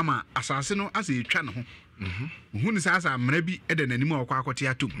ɔnam a asase no ase etwa ne ho hu ne sa asa mra bi ede nanim a ɔkɔ akɔte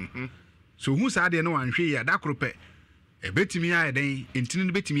atom so hu sa de no wanhwe ya da kropɛ ebetimi aye den entini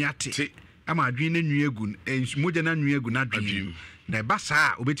no betimi ate ama adwen na nwie egu moja na nwie egu na adwen na ba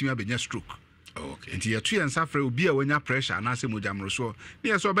saa obetimi abenya stroke okay enti yetu ye nsafre obi a wanya pressure na ase moja mroso ne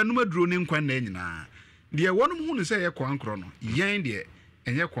ye so obenum aduro ne nkwan na nyina de wonum hu ne se ye kwankro no yen de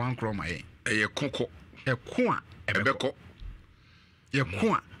enye kwankro ma yen eye kokko eko a ebeko ye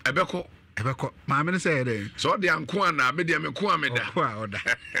ko a ebeko ma me ne se ye so de anko a na me de me ko a me da ko a oda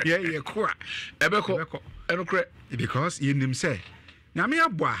ye ko a ebeko enokre because ye nim se nyame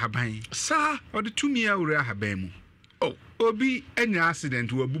abo ahaban sa ode tumi awure ahaban mu oh obi enya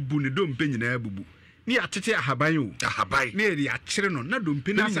accident wa bubu ne dompe nyina bubu ni atete ahaban o ahaban ne ye akire no na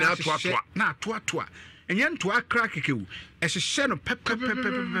dompe na sa na atoa enye nto akra kekewu ehhehye no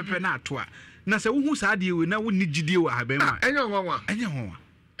pepe na atoa na se wo hu sa de we na wo ni gidie wa ahaban ma enye honwa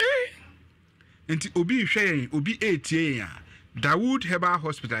enti obi hwe yen obi etie yen Dawood Herbal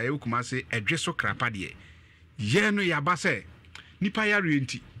Hospital ye kuma se edweso krapa de ye no yaba se nipa yare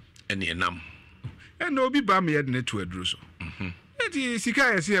enti ene enam ene obi ba me ye de to aduro so enti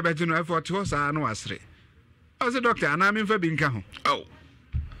sika ye se e beje no effort ho sa no asre o se doctor ana me mfa bi nka ho oh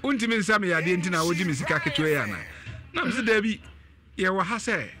untimi nsa me yade enti na wodi me sika keto ye ana na me se da bi ye wo ha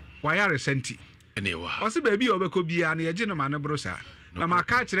se wa yare senti ene wo ha o se ba bi obeko bia na ye je no ma ne bro sa na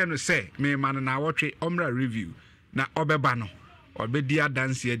maka kire no se me man na wotwe omra review na obeba no obedi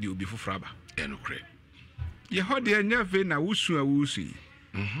adanse ya di obi fofraba enokre ye hode anya fe na wusu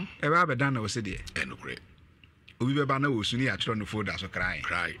e ba beda na wose de enokre obi beba na wusu ni akiro no folder so cry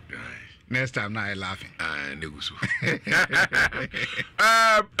next time na I laughing negusu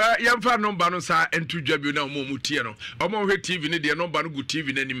yamfa number no sa entu dwabio na omo mutie no omo hwe TV ne de number no gu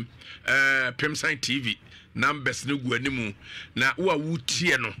TV nanim Pemsan TV numbers no gu animu na wo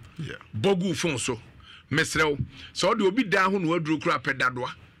wutie no bogu phone so mesrew so de obi dan ho no aduro kura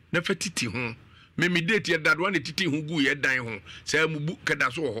pedadoa na fatiti ho me date ye dadoa ne titi ho gu ye dan ho sa mubu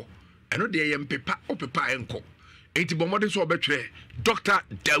kada so ho eno de ye mpepa opepa enko enti bomode so obetwe Dr.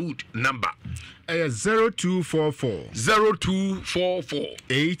 Dawood number 0244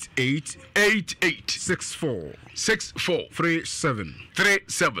 88 64 37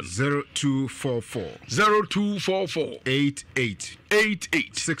 0244 88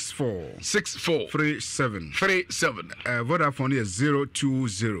 64 37 Vodafone is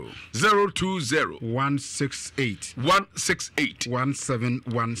 020 168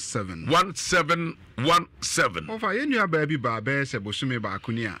 1717 Ofa ye nua baby ba be se bosume ba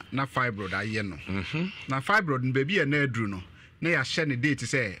akunia na fibroid aye no na fibroid no baby e na aduru no na ya hye ne date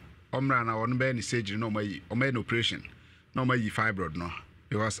say omra na won be ni surgery no mayi o mayi operation no mayi fibroid no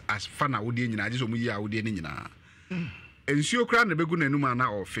because as far na wodi nyina age so mu yi a wodi ni nyina ensuo kra na begu nanum ana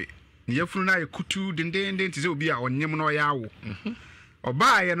ofe ne yafunu na ye kutu dendenden ti se obi a onyem no ya awo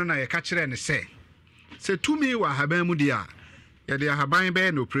oba ye no na ye ka kire ne se tumi wa haban mu dia ye de haban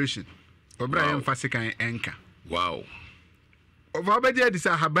be na operation obra ye mfa sekan enka wow ova beje di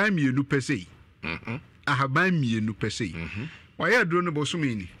sa haban mienu pesei ahaban mienu pesei wa ye duro no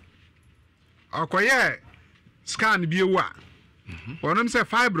bosumi ni akoye scan bi ewu a wonom se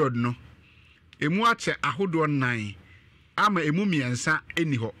fibroid no emu ache ahodo nan ama emu miensa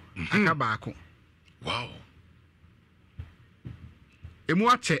eni ho aka baako wow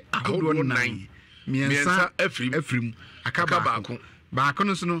emu ache ahodo nan miensa afrim aka baako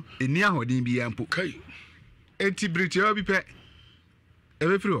no so no eni ahodin bi ampo kai enti briti obi pe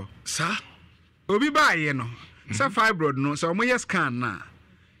ebe firi ho sa obi ba ye no sa fibroid no so mo yes scan na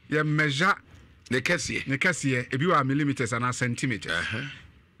ye measure ne kasiye ebi wa millimeters and centimeters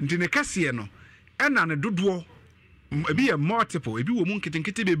nti ne kasiye no ena ne dodo ebi ye multiple ebi wo mu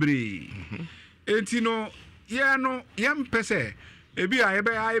nkitenkete bebre enti no ye no yempese ebi a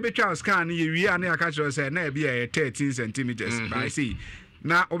yebe twa scan ye wi a na aka kire se na ebi ye 13 centimeters I see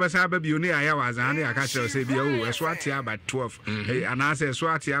na obesa ba bi oni aya wazan na aka kire se bi o eso atia about 12 ana se eso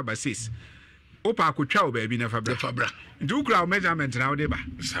atia about 6 opa akotwa o ba bi na fabra nti ukra measurement na wode ba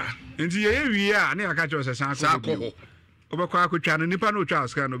sa nti ye wi a na aka kire se san ko obekwa akotwa no nipa no twa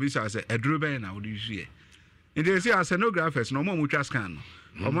scan no bi sa se eduro ben na wode yu ye nti se asenographers no mo twa scan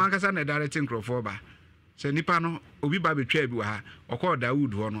no o mo akasa na directing crofo ba se nipa no obi ba betwa bi wa ha okọ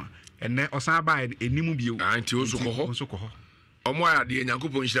Dawood ho no ɛnɛ ɔsan ba enimu bio anti oso kɔ hɔ ɔmo ayade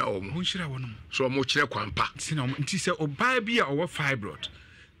nyankopɔn hyira ɔmo hyira wɔn so ɔmo kyerɛ kwampa nti sɛ ɔbaa bi a ɔwɔ fibroid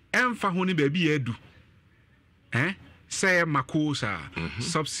ɛmfa ho ne baabi yɛ adu sɛ makosa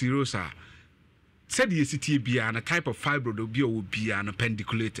sub-serosa sɛdeɛ yɛsitie biara na type of fibroid obi a ɔwɔ biara no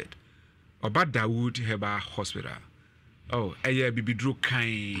pendiculated ɔba Dawood Herbal Hospital ɛyɛ bibiduro kan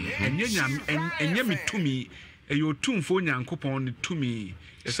ɛnyɛ me tumi ɛyɛ otumfo nyankopɔn ne tumi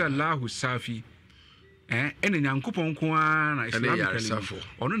ɛsɛ Allahu Safi ɛne nyankopɔn ko ara na islamically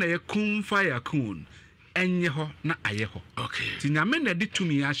ɔno na yɛ kun fa yakun ɛnyɛ hɔ na ayɛ hɔ nti nyame na de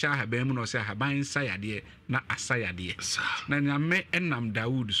tumi ahyɛ ahaban mu na ɔsɛ ahaban sa yadeɛ na asa yadeɛ na nyame ɛnam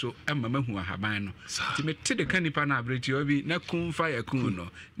Dawood so ɛma mahu ahaban no nti mete de ka nipa no aberɛti obi na kun fa yakun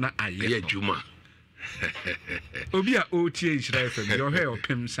no na ayɛ adwuma obi a otie Nhyira FM yɛ ɔhwɛ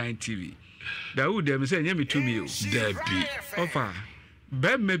ɔpem Sign TV Dawood dem sɛ nyɛ me tumi o dabi ɔfa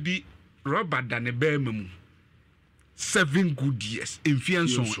bɛma bi Robert da ne bɛma mu 7 good years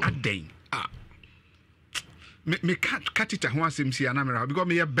mfianso adan me katita ho asem si anamera because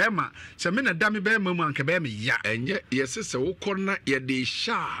me ye bema se me na da me bema mu anka bema ya enye yesi se wokɔ na ye de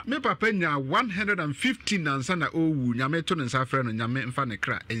sha me papa nya 115 nansa na owu nyame to ne nsa frɛ no nyame mfa ne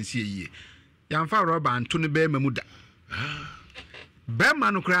kra ensie yie yamfa roba anto ne bema mu da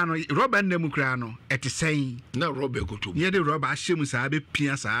bema no kra no roba nna mu kra no ete sɛn na roba ekoto ye de roba ahyɛ mu saa be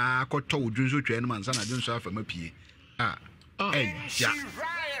pia saa akɔtɔ odwunso twɛ no mansa na dwunso afa ma pie eja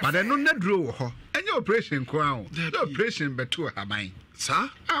but no na duro wo ho enye operation ko aho the operation beto haban sa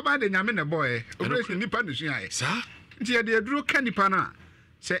aba de nyame ne boy operation nipa ne sua ye sa nti ye de duro ka nipa na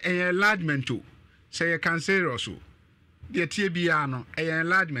se enlargement o se ye cancerous o de tie bia no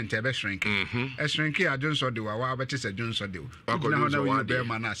enlargement e be shrink e shrink ya jonso de wa beti se jonso de o na ho na be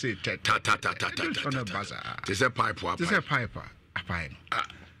ma na se ta te se pipe wa te se pipe apai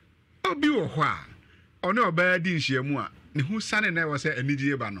no obi wo ho a ono oba di nhyiamu a ne hu sane na wo se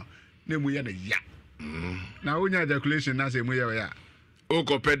anidie ba no na mu ye ne ya na onya ejaculation na se mu ye ya o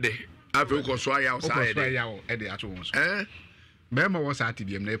ko pede afi o ko so aya o sa e de ato won so be ma wo sa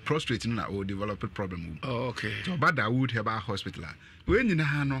atibiem na prostate na o develop problem okay to ba Dawood Herbal Hospital we nyina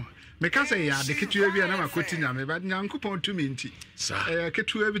ha no me ka se ya de ketua bi na makoti nyame ba nyankopɔn tumi nti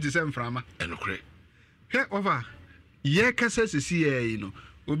ketua bi te se mframa enokre he over ye ka se sisi ye no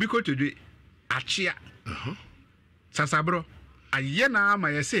obi ko todwe achia sasabro aye na ama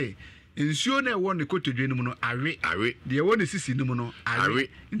ye se nsuo na ewo ne kotodwe no mu no awe de ewo ne sisi no mu no awe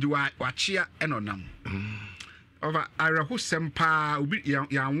ndi wa chia enonam over araho sempa obi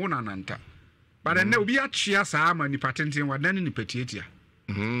ya anwo na nanta but na obi achia saa ama ni patenten wadan ni patietia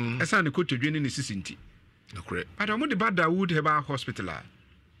esa ne kotodwe ne sisi nti okre but omo de ba Dawood Herbal Hospital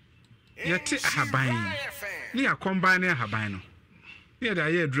yete ahaban ni ya combine ahaban no ye da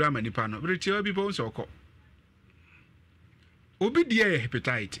ye drama nipa no breti obi bo nso okọ obi die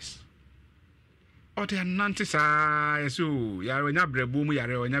hepatitis o de nante saa yeso ya onya brebo mu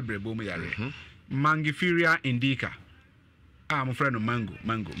yare onya brebo mu yare Mangiferia indica mo friend no mango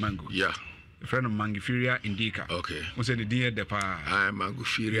yeah friend of Mangiferia indica okay mo se ne die de pa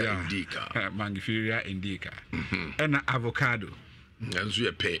Mangiferia indica Mangiferia indica ena avocado nzo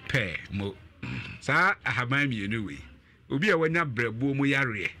ye pe mo saa ahaban mi anyway obi a wanya brebo mu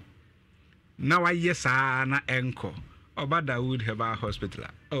yare na waye saa na enko oba Dawood Herbal Hospital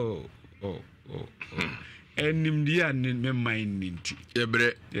enim dia ne memman ninti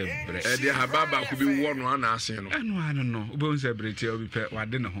yebre e dia hababa ku bi wo no ana asen no eno no obo nse breti obi pe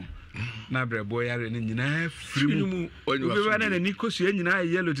wade ne ho na brebo yare ne nyina firi mu obi wana na nikosu nyina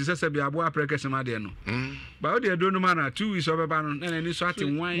yellow ti sese bia abo aprekesema de no ba o de do no ma na 2 weeks obeba no na ni so ate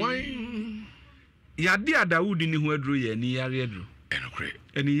wan yade Dawood ni ho aduro ye ni yare aduro enokre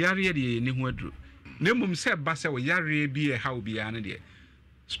eni yare de ni ho aduro nemum se ba se wo yare bi e ha obi ya ne de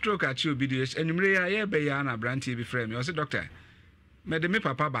stroke achi obi de enumre ya ye be ya na brantie bi frame o se doctor me de me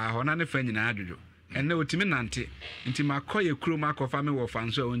papa ba ho na ne fa nyina adwojo enne otimi nante nti makoye kuro makofa me wo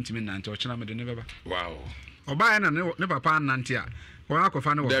fanso o ntimi nante o chena me de ne beba wow oba ya na ne papa nante a wo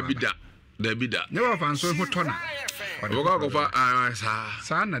akofa ne wo Dabida ne wo fanso ho tona wo akofa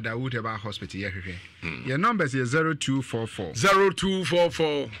sa na Dawood Herbal Hospital ye hwehwe your numbers is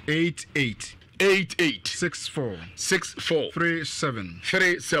 0244 88 64 37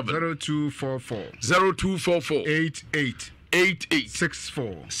 0244 88 88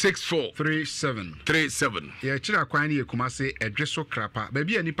 64 64 37 37. Yeah, chira kwani ye kumase edweso krapa.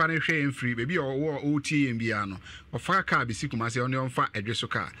 Baby a nipa ne hwe free, baby o OTM bia no. Ofa ka bisi kumase oni onfa edweso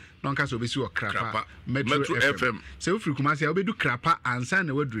ka. No nka so obesi o krapa Metro FM. Se ofri kumase obedu krapa ansa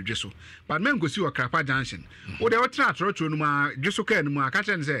na wadru dweso. But men go si o krapa junction. O de otra atrocho no ma dweso ka no ma ka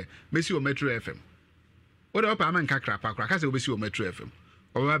chen se mesi o Metro FM. O de opa man ka krapa ka se obesi o Metro FM.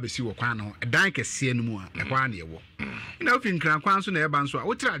 Owa besi wo kwan no dan kese no mu a ekwa na yewo ina ofin kran kwan so na eba nso a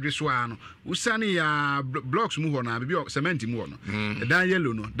wotira adweso a no usane ya blocks mu ho na bibi cement mu ho no dan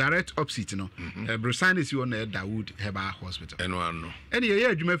yellow no direct opposite no brosane si ho na Dawood Herbal Hospital eno ye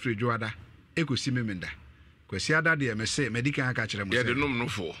adwuma firi dwoada ekosi memenda kwasi ada de me medical aka kire mo ye de nom no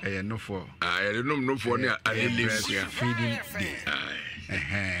fo ye no fo ye de nom no fo ne alele feeding day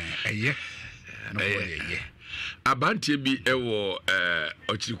ye no fo ye abantie bi ewo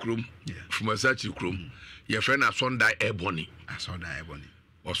ochirikrom fumasa chirikrom ye friend Asonda Ebony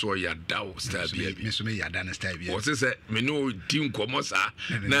oso ya dawo star bi me so me ya da na star bi o se me no di nkomo sa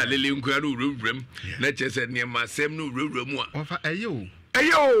na lele nkua no wuwuram na chese ne ma sem no wuwuram a ofa eyo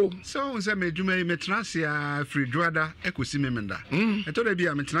so unse me dwuma me transia free dwada ekosi memenda eto da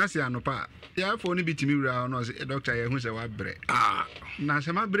bia me transia no pa ya fo ni bitimi wura no se doctor ye hu se wa bre na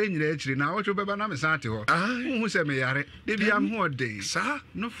se ma bre nyina akiri na wo beba na me sante ho hu se me yare de bia am ho de sa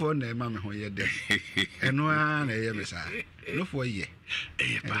no fo na ma me ho ye de eno a na ye me sa no fo ye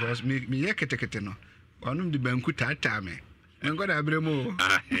because me ye ketekete no onum de banku tata me Ngoda abremo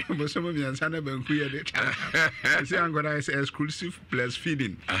bo so mo miansa na banku ye de se angoda is exclusive plus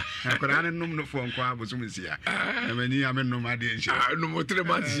feeding angoda ne num no fo nko aboso misia amani amenum ade enche no motre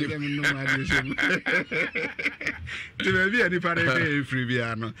ma zi amenum ade enche de be ani pare fe free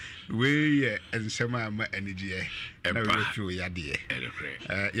bia no we ye ensema ma anigye na we fi ya de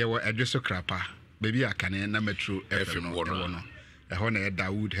ye wo adweso krapa baby akane na Metro FM no ho na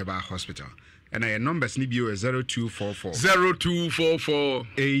Dawood Herbal Hospital. And our numbers ni bio 0244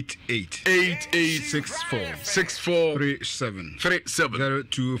 88 64 37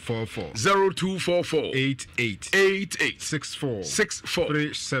 0244 88 64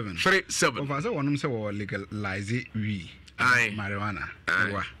 37 Over the one say we legalize marijuana.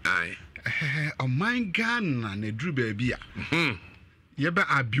 Oh my Ghana na dru baby a. Yeba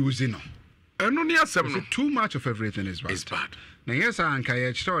abuse no. Eno ni asem no. Too much of everything is bad. It's bad. Now yes, anka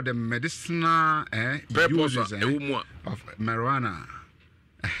ye chiro the medicinal uses of marijuana.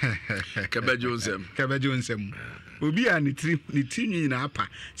 Kabajonsem. Obi a ni tri na apa.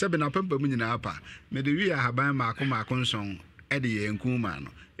 Se be na pampa mu nyina apa. Me de wi ahaban maako nson e de ye nku ma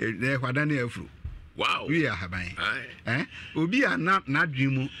no. E hwada na afuru. Wow. Wi ahaban. Obi a na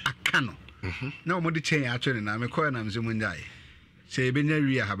dwemu aka no. Na o mo de chen atwe na me koy na mze mu ndai. Se e be nya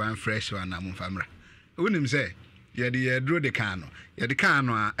wi ahaban fresh wa na mo famra. Wonim se ye draw the cano. Ye the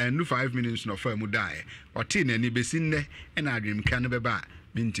cano and 5 minutes no for mu die. Or tin any besinne and I dream can be ba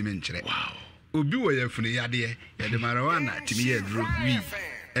minti minchre. Wow. Obi wo ye funi yade ye the marijuana timi ye draw we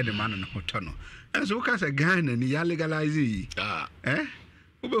and the man no hotono. And so can say Ghana ni ya legalize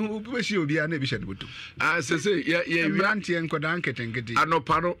Ube shi obi ana bi shede botu. Say ye ranti en koda nketenkete.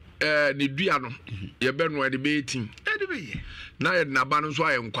 Anoparo ni dua no ye be no e de be etin. E de be ye. Na ye na ba no so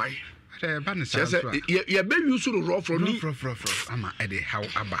aye nkwai. Ye be use raw from ama e de how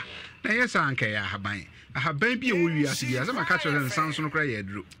aba na yes anka ya haban ahaban bi e wo wi ase bi ase ma catch them sanso no kra ye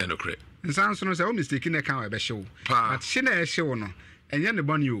duro enokre sanso no say o mistake na kan we be hyew but she na e hyew no enye ne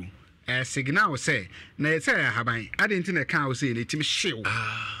boni o signal say na ye say ahaban ade nti na kan o say na tim hyew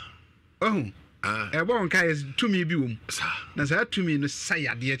oh e bon kai is to me bi wom na say to me no say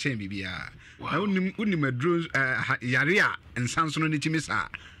ade chen bibia na unim adro yare a sanso no ni tim sa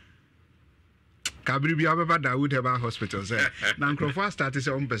Kabiri bi ababa Dawood Herbal Hospital say na nkrofo start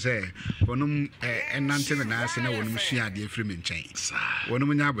say on pese wonum enante na ase na wonum sua de afiri me nchen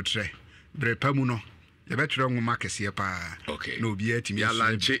wonum nya abotre brepa mu no ye betro nwoma kese pa na obi atimi ya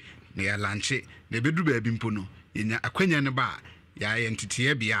lanche na bedu ba bi mpo no nya akwanya ne ba ya ye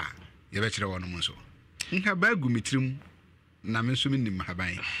ntete bia ye bekire wonum nso nha ba gu mitrim na me nso nim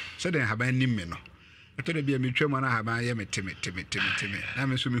haban se den haban nim me no to de bia me twam na haban ye meteme na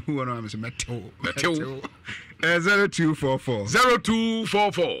me so me hu no me so metew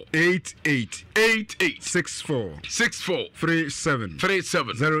 0244 88 64 37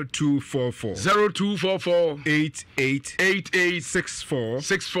 0244 88 64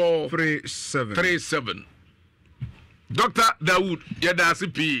 37 Dr. Dawood yeda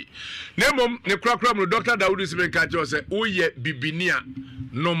CP nemom ne krakra mu Dr. Dawood sibe ka jo se o ye bibinia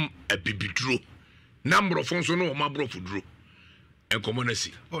nom a bibidro number of fonso no ma bro fudro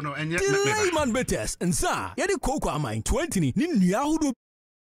enkomonasi oh no enye Layman Betes and sa yedi koko amine 20 ni nua hudo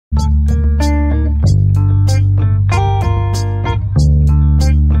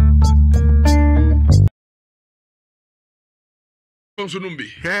Numbi.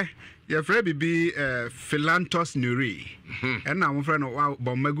 Your friend be Philantos Nuri. And now my friend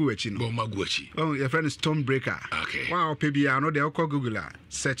Bommaguachi. Bommaguachi. Oh, your friend is Stormbreaker. Okay. Wow, PB, I know they all call Google.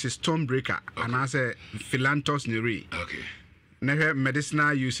 Search Stormbreaker. Okay. And I say Philantos Nuri. Okay. Never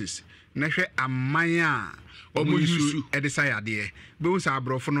medicinal uses. Never Amaya. Omuyusu edesaya de. Be us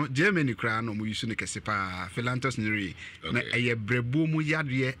abrofo no Germany kra no omuyusu ne kese pa Philantos Nuri. Na eye brebo mu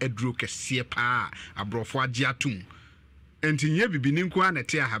yade eduro kese pa abrofo age atum. Entinye bibi ni nko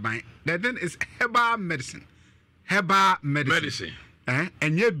anete ahaban. That then is herbal medicine. Herbal medicine.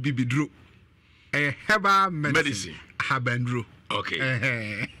 Enye bibidro. Herbal medicine. Habandro.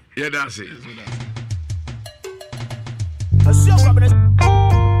 Okay. Yeah, that's it.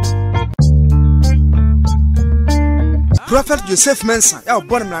 Prophet Joseph Mensah ya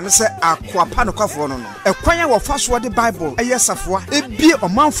born me na say akwapa no kwafo no ekwanya wo faso de Bible eyesafoa ebie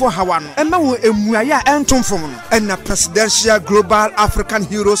omanfo hawa no ema wo emuaya entomfom no na Presidential Global African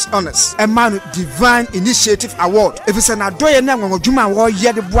Heroes Honors emanu Divine Initiative Award efise na doye na nwanwadwuma wo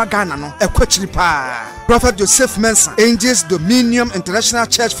ye de boa Ghana no ekwachiri pa Prophet Joseph Mensah Angels Dominion International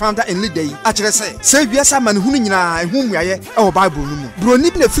Church founder and leader akire say biasa manhunu nyina ehu muaye e Bible no mu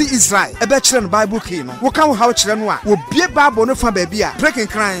broni bi na free Israel ebe kire no Bible key no wo kan wo hawo kire no a wo Bible no fa baby a breaking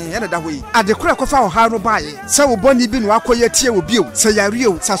crying yana da hoyi adekura kofa wo ha no baaye se wo boni bi no akoye tie wo bio se yare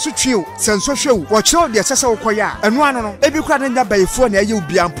o sasotwe o sensohwe o wo kire de sese wo koye a eno ano no ebi kura nya bayefo na ye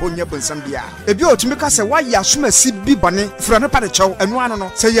obi ampo nya bonsam bia ebi otumi ka se waye asoma si bi bone fra no pa de chew eno ano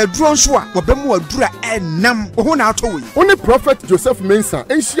no se yaduro nso a wo bemu adura enam wo ho na ato woyi oni Prophet Joseph Mensah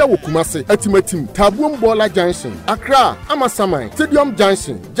enhia wo Kumase atimatim Tabuom Bola Junction Accra Amasaman Stadium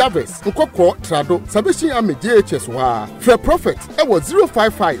Junction Javes Nkoko Trado Sabeshi Ame JHS wa Fre Prophet was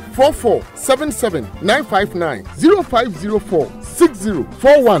 055-4477-959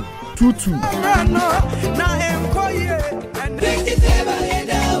 0504-604122.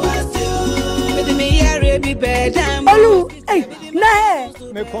 Olu, hey, nah.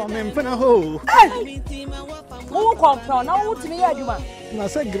 Me come in for ho. Hey, who come from? Now who to me aduma? Na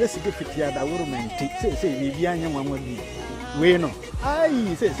say grace get fitia da woro menti. Say bibi anya nwanwa bi. We no.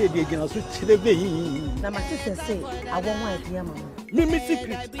 Ai say dey gina so chire be yi. Na ma say awon wa dia mama. Me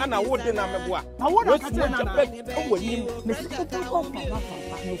secret ana wo de na meboa. Awon na kata na na. Me secret ko fa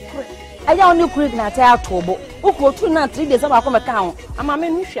no kure. Aya oni kure na ta atobo. Uko tu na 3 days aba ko meka ho. Ama me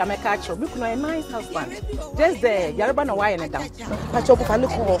nu hwia meka acho. Bi kuno a nice husband. Just there, Yaraba na why na down. Pa cho ko fa ni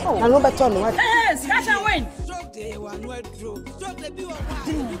ko. Na no beto no wa. Scratch and win.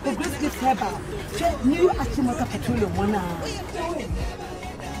 The biscuit herbal. New Achimota petroleum one.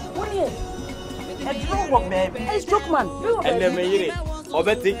 What is? A drone work, baby. Hey, stroke man. And then me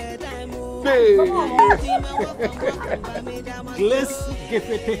Obeti. Glass give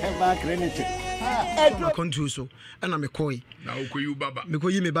it herbal granite. Contu so and I'm a koi. Now, you baba. Me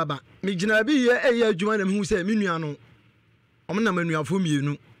koyi me baba. Me jina bi ye adwuma na me hu se me nua no. Omna manua fo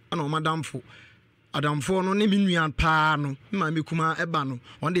mienu ana omadamfo. Adamfo no ne me nua pa no. Ma me kuma eba no.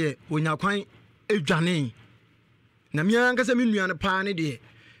 On de onya kwan edwane. Na me anka se me nua no pa ne de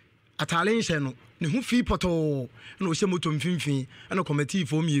atale nhye no. Ne hu fi poto na o hye moto mfimfin ana committee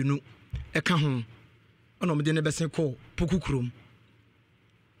fo mienu eka ho. Ana omde ne besen ko pokukrom.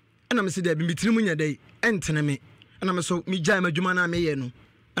 Ana me se de bi mitiri mu nya dai entene me. Ana me so mi jai madwuma na me ye no.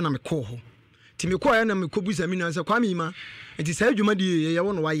 Ana me ko ho. Ti me ko ya na me kobusa mi na se kwa mi ma. Enti sa adwuma di ye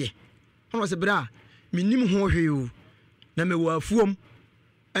wo no waye. Ana se bra minim ho hwe o. Na me wo afuom.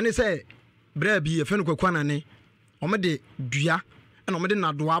 Ene se bra bi ye fe no kwakwa na ne. Omde dua ana omde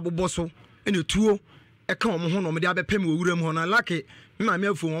nadoa aboboso ene tuo eka omo ho na omde abepem owuram ho na lake ma me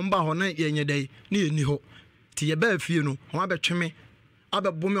afu won ba ho na ye nyedai na ye ni ho. Ti ye ba afie no ho abetweme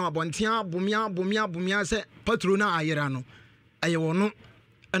abebomi abontia bomia se patro na ayera no aye wono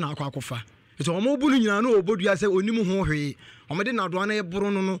na akwakofa so omo bunu nyina no obodua se onim ho hwe omede na doa na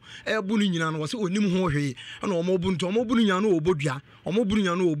eboro no ebunu nyina no se onim ho hwe na omo bunu nyina no obodua omo bunu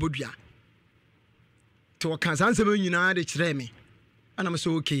nyina no obodua to kan sanse me nyina de kire me ana me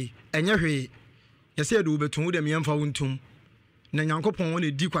so okay enye hwe yese de obetu de me yemfa wontum na nyankopon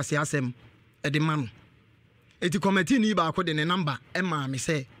wona di kwase asem e de ma no eti committee ni ba ko de ne number e ma me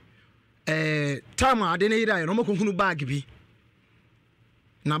se time ade ne ira no makonkunu bag bi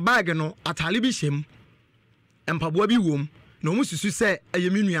na bag no atale bi hyem empaboa bi wom na omu susu se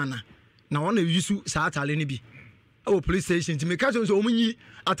ayeminuana na wona yusu sa atale ne bi o police station ti me ka so omu nyi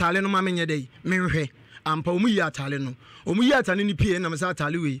atale no ma menye dai menhwe ampa omu yi atale no omu yi atale ni pie na me sa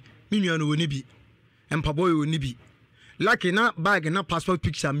atale we me nua no woni bi empa boy woni bi lucky na bag na passport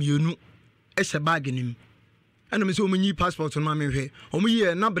picture mienu e se bag nim ana me se omu yi passport no ma me hwe omu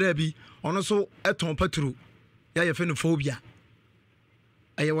yi na bra bi ono so eton patro ya ye fe no phobia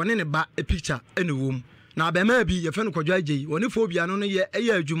aye woni ne ba e picture ene wom na abema bi ye fe no kwadwa agei woni phobia no ye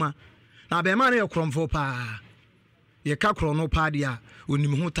eye adwuma na abema na ye kromfo pa ye ka kro no pa dia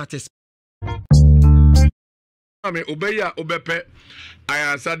onim ho tates ame obeya obepe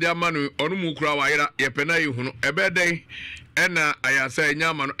ayasa dia manu onu mu kura wa yira ye pena ye hunu ebeden ena ayasa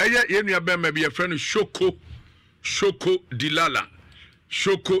enya manu eye ye nua bema bi ye friend Shoko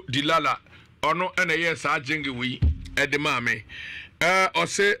Dilala ono ena ye sa jingi wi edema me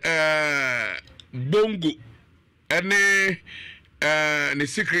ose bongo ene ne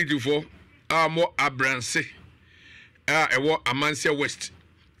secret for amo abranse ewo Amansia West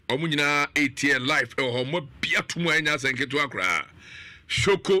omunyina ATL life mo biatu mu anya senketo akra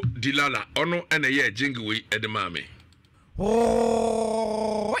Shoko Dilala ono ene ye jingi wi edema me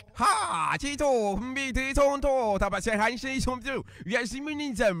哈，记住，米地冲突，他把些韩式冲突，原是民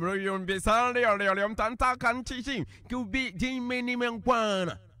营怎么用别三聊，但他看起性，就比金美你们关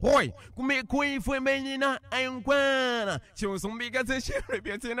了。喂，我没亏负美你呢，哎用关了，就从比个这些里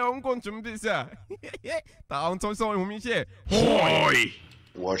边见到我们准备下，当中说我们些，喂。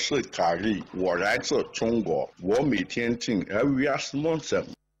我是卡利，我来自中国，我每天听 LVS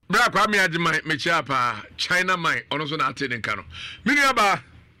Monson。Bra kwa mi adimai mechapa China mai ono so na atene nka no mini aba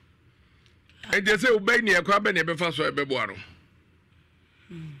eje se ubei ne kwa be ne be fa so e be bo ano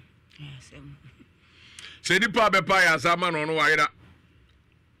se di pa be pa ya sama no no wa yira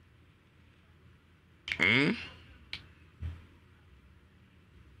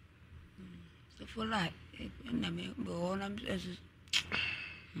so for like na me bo na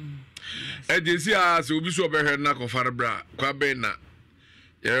eje si a se obi so be hwe na ko fare bra kwa be na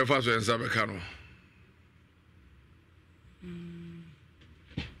yeah, first one sabe kano.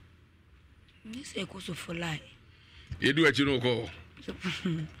 This is also for life. You do what you know, go.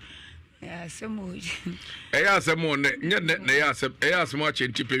 Yeah, some more. I ask some more. Ne, I ask much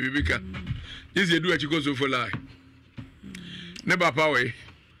in Chipe Bibika. This you do what you go so for life. Never power.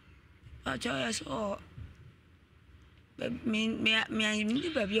 I tell you so. Me,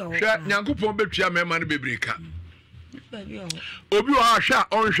 baby. Nyanko pombe tia me man bebrika. Obi wa hwa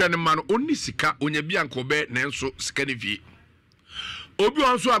onhwe ne ma no onni sika onya bia nkobe na enso sika ne vie obi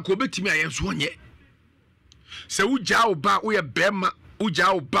wa nso akobetimi ayenso onye se wugya oba wo ye bema wugya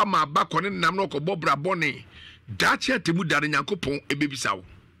oba ma ba kone nam no kobo brabone dachi atemu dare nyankopon ebebisa wo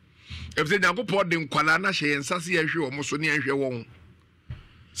efse nyankopon de nkwala na hye ensase ye hwe wo mo so ne hwe won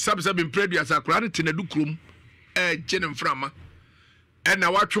sabsabi mpredua akura ne tenadu krom gene mframa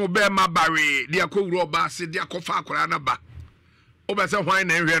ena watwe be ma bare dia kowuro ba se dia kofa akora na ba obese hwan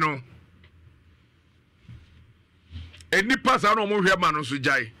na nhwe no eni pasa no mo hwe ma no so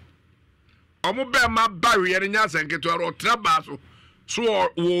jai omo be ma bare ye nya senketo ro traba so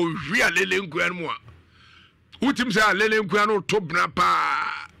wo hwe alele nkwan mu a utim se alele nkwan no to bna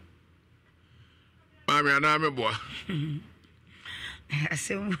pa ma me na me boa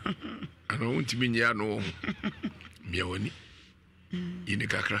asem ano untimi nya no miawani yini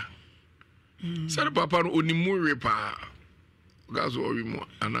kakra sare papa no onimu repa gazo owi mu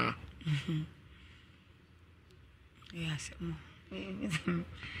ana yes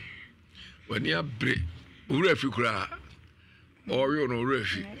wani abre ura fikura owi no ura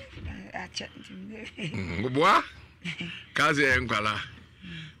fi boa kaze enkwala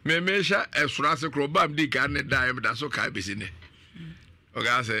memesha esurase kro bam di kan ne da em da so ka besine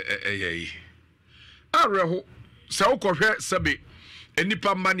ogaze eyeyi areho sa ukohwe sebe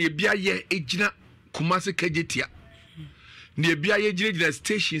enipa mma na ebia ye ejina Kumasi Kajetia na ebia ye ejina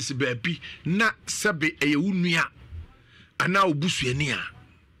stations baabi na sebe eye wunua ana obusuani a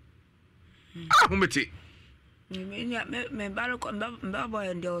ahomete me balo ko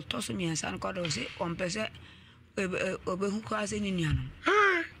mbabo ndio toso mi ansan ko do se on pese obehu ko ase ni nua no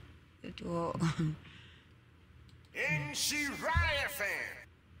to in she riot fan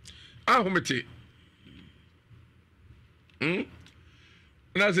ahomete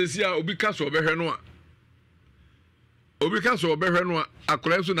na se sia obi ka so obehwe no a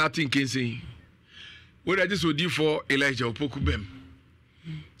akora so na atinkensin we da just odi for Elijah Opoku bem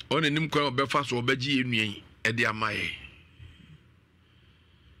on enim kwa obefa so obeji enuan e de amaye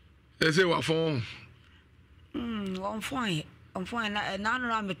ese wa fon on fon na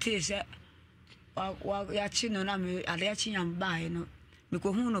no mete se wa ya chi no na me ale ya chi nyam bae no me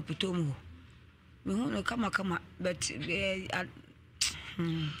ko hu no pitomu me hu no kama but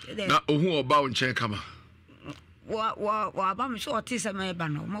na ohu oba wo nchen kama wa ba me so otisa me ba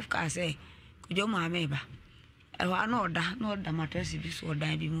no mo ka say kujo ma me ba e wa no da matress bi so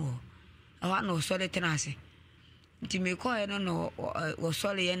dan bi mu e wa no so de tenase nti me ko e no wo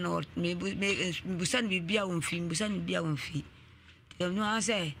so le no me busan bi bia won fi no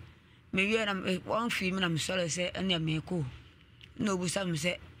ase me wi na won fi me na me so le say ene me ko no busan me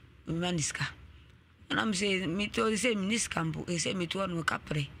say me maniska na me say me to say miniska mbo e say me to no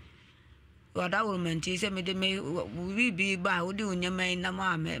kapre wada wo menti say me de me we bi ba wo de onyama na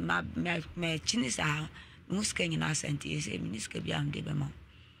ma me chinisa muska nyina senti e say miniska bi am de be ma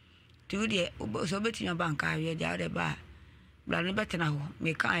tu de so beti nya banka wi de ade ba bla ne betena ho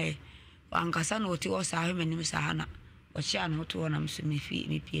me kan ankasa no ti wo sa me nim sa na o chia no to na mso me fi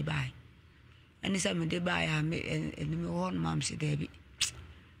me pie ba ani sa me de ba ya me me ho no mam si de bi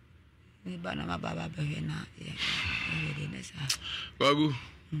ni bana ma baba be na ya de ne sa bagu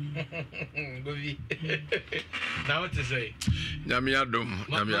Baby. Now what to say? Nyami adom.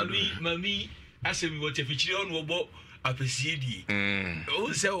 Mami, I say we want to feature on Wobo appreciate. Oh,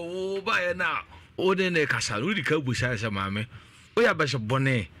 say oh buy now. Oh, then the casa really can be size of mammy. We are Bishop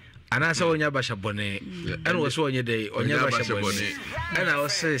Bonnet. And I saw on your Bishop Bonnet. And was on your day on your Bishop Bonnet. And I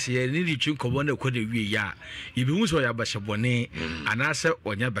was says, yeah, nearly to come on the code we ya. If you was on your Bishop Bonnet, and I said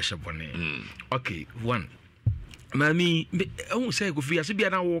on your Bishop Bonnet. Okay, one. Mami, I won't say go fear, be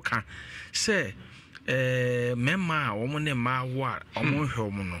an walker. Say, Memma, woman, ma, what, among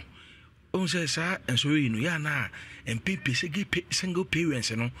her. Oh, says, sir, and so you know, yana, and people say, single parents,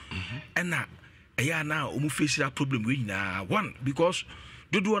 you know, and now, a now, face that problem with now. One, because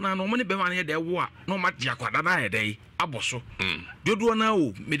do no money be money there, what, no much Jacquada day, abosso. Do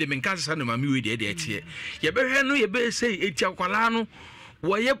now, made them in Casa and Mammy with the idea. You better know, you better say, it's Jacqualano.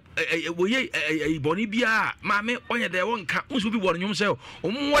 Why Bonibia, mammy, on your day won't come, must be warning himself.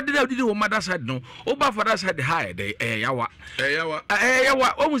 What did I do on mother's side? No, Oba father's side high day, yawa,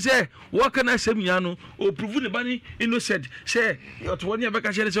 almost say, what can I say, Miano, or prove the bunny innocent? Say, you're 20 years back,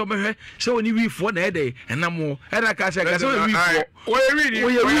 I said, so when you read for a day, and no more, and I can say,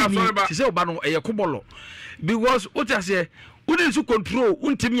 she said, Bano, a cobolo. Because what I say, wouldn't you control,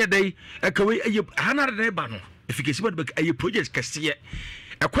 untimia day, a career, a hundred day bano. If you can see what a project can see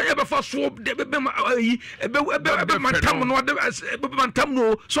a quiet before swap, the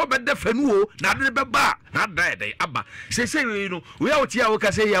Mantamno, so bad the Fenu, not the Baba, not that day, Abba. Say, you know, we out here,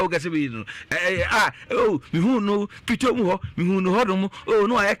 can say, oh, who know, Peter, who know, oh,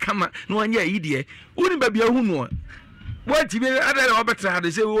 no, I come, no one, yeah, idiot, wouldn't be a woman. What you other better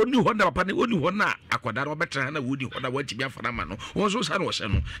they say only one upon the only one aquadar better and would you want to be a phenomenon was so sad was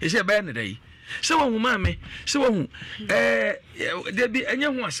it's a bad day. So mammy, so there be any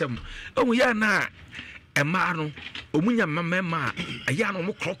one some. Oh, we are now a mano, Omuya mamma, a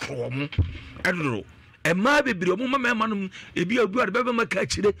yano clock, I don't know. A ma baby, a woman, if you are good, Baba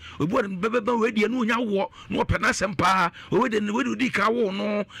catch it, we wouldn't be ready and no panas and pa, or then we do the cow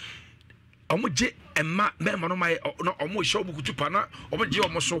no. Omoje emma me no my no omo show bu kutu pana omoje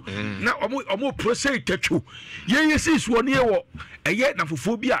omo so na omo process tachu ye sis woni e wo eye na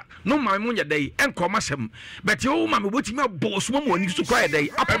fofo bi a no ma mo nya dai enko masem but yo ma me botimi boss mo woni su kwa dai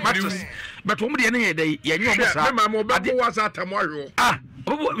up mattress but omo de ne dai ye nyo mo sa me ma mo be wa sa tamo ahwo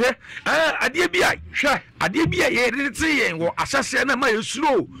obo we ade bi a hwe ade bi a ye rete ye wo asase na ma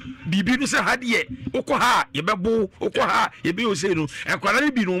yesuro bibi no se hade ukọ ha ye bebo ukọ ha ye bi o se no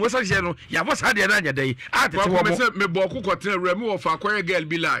enkwara bi no wo sa se no ya bo sa de na nya dai me bo kokọ tena remu wo fa kwere girl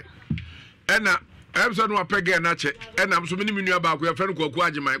bi like ena episode no apẹ girl na che ena so me ni menua ba ko ye friend Kwaku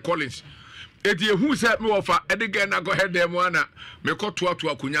Ajiman Collins eti ehu se me wo fa ede girl na go head dem ana me ko to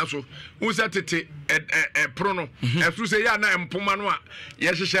akunya so hu se tete pro no efru se ya na empoma no a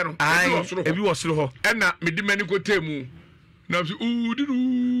ye hyehyẹ no ebi wo soro ho ena me di mani ko temu na so diru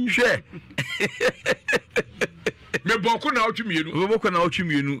hwe me boko na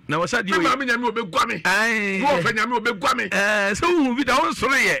otwemienu na wasa di we ma me nyame obegwame wo fa nyame obegwame so hu bi da won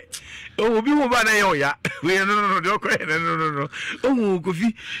soro ye o bi wo ba na ye oya we no no o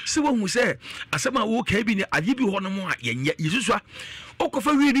Kofi se wo hu se asema wo ka bi ni ade bi ho no mo a ye yesusua o ko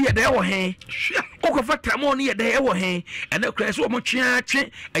fa wi ni ye da wo he o ko fa tramo ni ye da ye wo he ene kra se wo mo twea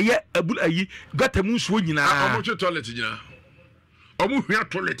twe eye abul ayi gata mu nsuo nyina o mo twe toilet nyina o mo hwia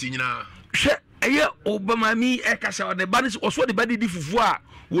toilet nyina hwe eye obamami ekasa o de banis oso de badi di fufu a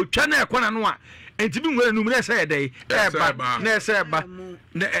wo twa na ekwana no a entibi nwere nu mre say dey eba na say eba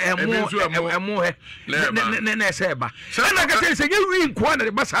na emu he na say eba na ka tell say wi nko na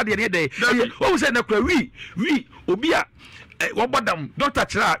de basa de dey o say na kura wi obi a wabadam doctor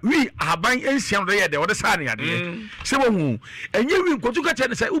tra wi aban ensiam do ye de wode sa ne ade se wo hu enye wi nkotu ka che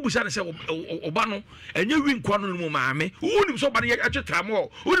ne se ubusa ne se oba no enye wi nkwa no mu maame unim so ba ne atwetra mo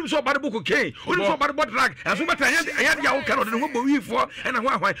unim so ba ne buko ken unim so ba ne drag aso beta anya de yawo ka no de ho bo wi fo na ho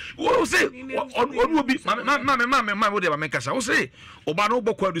ahwan wo se onu obi maame wo de ba menkasa wo se oba no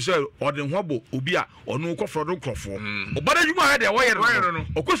bokọ adu se ode ho bo obi a onu kofro do krofo oba da dwuma ha de wo ye no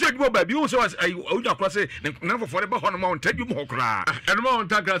okoso dwuma ba bi wo se onya kro se na fofo de ba ho no ma on tadwuma ho kra eno ma on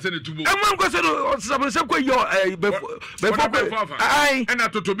takra se ne tubo ema nko se do sabon se ko yo be ai ena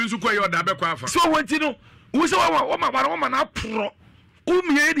toto bi su ko yo da be kwa afa so wonti no wo se wo ma na pro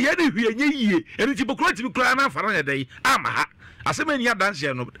umie de ye de hwie nye yie eni ti bokro ti bi kra na afara ne dai ama ha asemani ya dance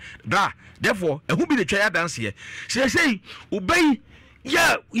no da therefore ehu bi de twa ya dance ye sei obey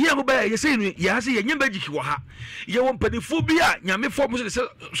ya mo ba ye sei no ya se ye nyemba jiki wo ha ye wo mpanifo bi a nyame fo mo se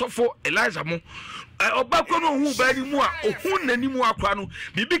sofo Elijah mo oba ko no hu ba ni mu a ohun nani mu akwa no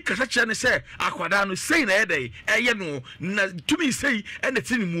bibi kasa kye ne se akwada no sei na ye dai eye no na tumi sei ene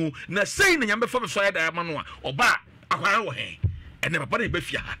tini mu na sei na nyame fo me so ye dai ma no a oba akwada wo he ene papa na be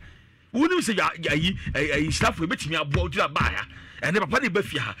fia ha woni se ayi staff we betimi abo odira ba ya ene papa na be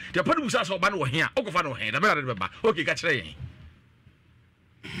fia ha de papa no busa so oba no wo he a okofa no wo he da be ba okay ka kire yen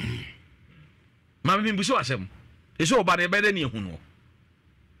mama mi buso asem eso oba na be de ne hu no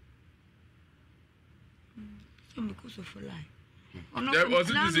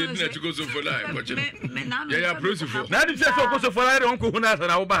ya prosifo na di se so ko so for line onko hu na sa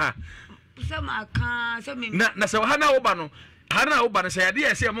na wo ba ha sama kan se me na se ha na wo ba no ha na wo ba no se ya de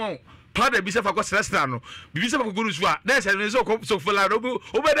ese mo pada bi se fa ko celestial no bi se fa ko guru so a na se no so ko so for line obo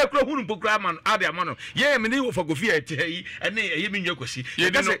de kro hu no pokra man ade amano ye me ni wo fa go fi eti ene ye mi nwa kwasi ye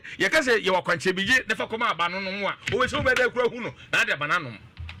ka se ye wakwanche bi je ne fa ko ma aba no no a obo se obo de kro hu no na ade aba na no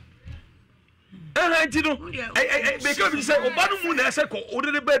ti no be ka bi say obanu mu na say ko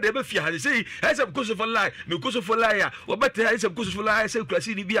odede be de be fia ha say I say because of lie me because of lie ya wo beta I say because of lie say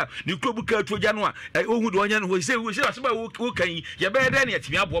klasi ni bia ni club ka troja no a ohu do onya no ho say aseba wo kan ye be de na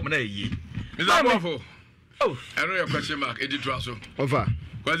yatimi abo mo na yi is that one oh I know your question mark edit so over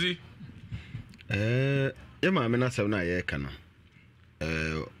kwazi ye ma me na sem na ye ka no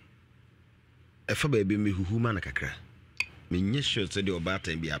fa ba bi me huhu ma na kakra me nye sure say de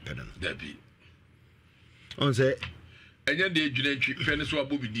obatan bi apeda no da bi on say enye de adwunantwi fene so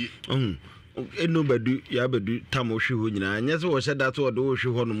abobidie eno badu ya badu tam ohwe ho nyina anya se wo hyeda to do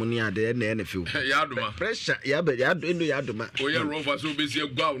ohwe ho no mu ni ade na ene few ya aduma pressure ya be ya eno ya aduma o ye rofa so be sie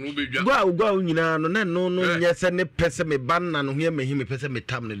gwa no be dwa gwa nyina no na no nye se ne pese me ban na no ho ye mahimi pese me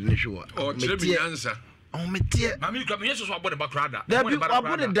tam ne ne hwe o kire bi nyansa o metie mami kwa me so abode bakrada da bi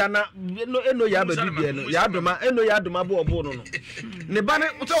abode dana eno ya badu bi no ya aduma eno ya aduma bo obo no ne ba ne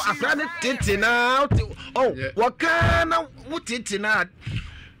so afra ne tete na oh wakana wutete na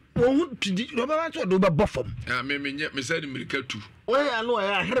won tidi do ba so do ba bofom me me said mirikatu o ya no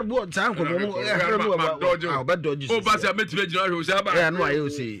ya herbo tan ko mo herbo ba doji o ba se metime jina hwe se ba ya no ayo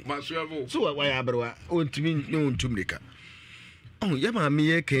se masuevo so wa ya berwa o ntimi ne ontum nika oh ya ma me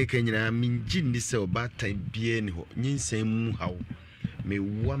ye keke nyina me njini se oba tan bie ni ho nyinsan mu hawo me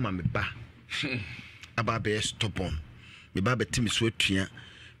wa ma me ba aba be stubborn me ba betimi so atua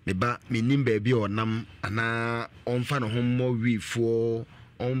me ba me nim ba bi onam ana onfa no hommo wifo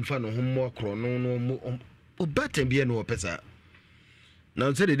onfa no hommo krono no oba tan bie no opesa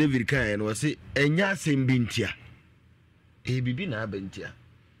na se de David kan no se enya asem bi ntia bibi na abentia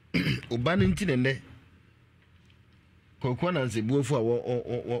oba no ntine ne kokwa na nse buofu a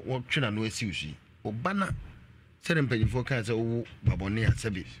wo twena no asi usi obana sere mpanyifo kan se wo babone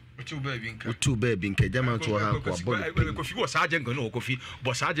asabi otu ba bi nka jama to ha ko abon kofi wo saje nkan no kofi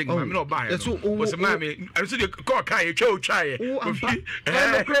bo saje nkan me no ba ya no bo se ma me so de ko kan e twa ye kofi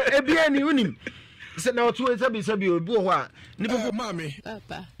ebia ni unim se na otu sabi obi ho a ni popo mame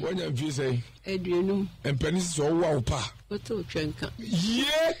papa wonya mfi sei eduenum empani so wo wa pa oto twenka ye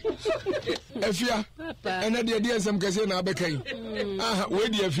afia papa ena de ensem kase na abekan aha we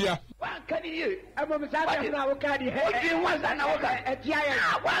de afia wankani ye amam sa na wakadi he odi wanza na waka etia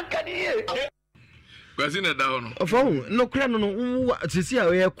ya wankani ye kwasi na da hono ofo no kra no sisi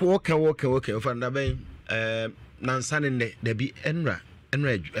a ye ko ka fa nda ben nansane ne da bi enra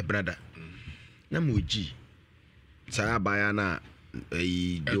ebrada na moji sa abaya na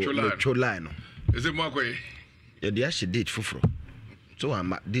do chola no eze mo akoye ya dia she date foforo so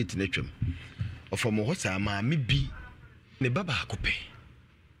ama date na twam ofo mo ho sa ma me bi ne baba akope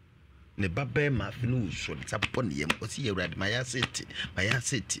ne baba ma finu so tsapo ne yem o si yewrade ma ya city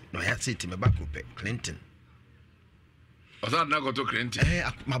no ya city me ba akope Clinton Osa na go to krenti.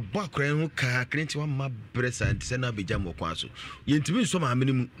 Ma bo akra ho ka krenti wa ma bresa nti se na beja mo kwa so. Yentimi nso ma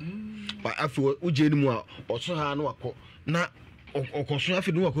amene mu. Ba afi uje ni mu a oso ha na wakọ na okoso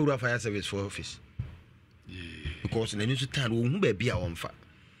afi no wakọ fire service for office. Because na nso tan wo hu ba bia wonfa.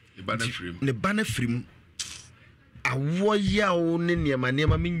 Ne bana frim. Awoya o ne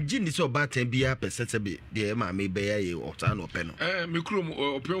niema menji ni so ba tan bia pesete be de ma me be ya ye ota na ope no. Me krom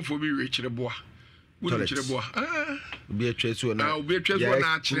opemfo bi we kire boa. Wo kire boa. Obi atwa so na. Obi atwa so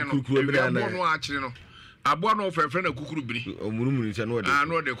na akire no. Abo no akire no. Abo no ofefe na kukuru biri. Omurumuru nse no de.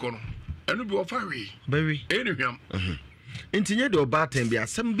 No de ko no. Enu bi ofa we. Baby. Enu hwam. Ntinye de oba tan bia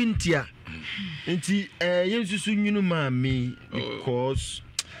asem bi ntia. Nti yensusu nwunu ma me because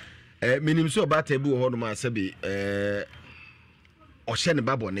minim so ba ta bi wo no ma sabe o hye ne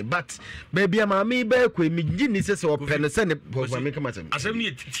babone but baby ama me ba ko mi ngini se o pe ne se ne bo me kama tem asem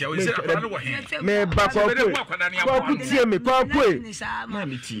ni tia we se akwa no wo he me ba ko ko tie me ko ma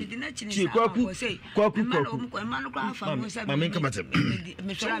mi tie tie ko ma me kama tem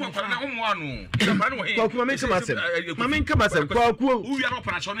me so wo kwa na umu anu ba no wo he ko ma me kama tem ma me kama tem ko u ya no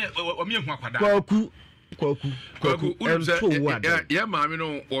operation o me hu akwada kwaku ya maami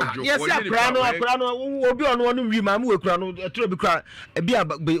no ojo yes akra no obi ono no wi maami we kra no etro bi kra ebi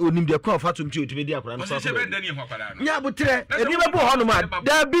onim de kwa fatum ti otime di akra no so nya butre ebi be bo hono ma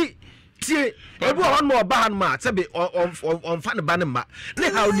da bi tie ebi ho no oba han ma se be on fa ne ba ne ma ne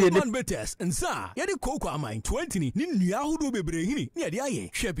how ni Layman Betters nsa yede koko aman 20 ni nua ahodo bebre hini ne yede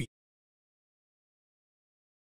aye hwebi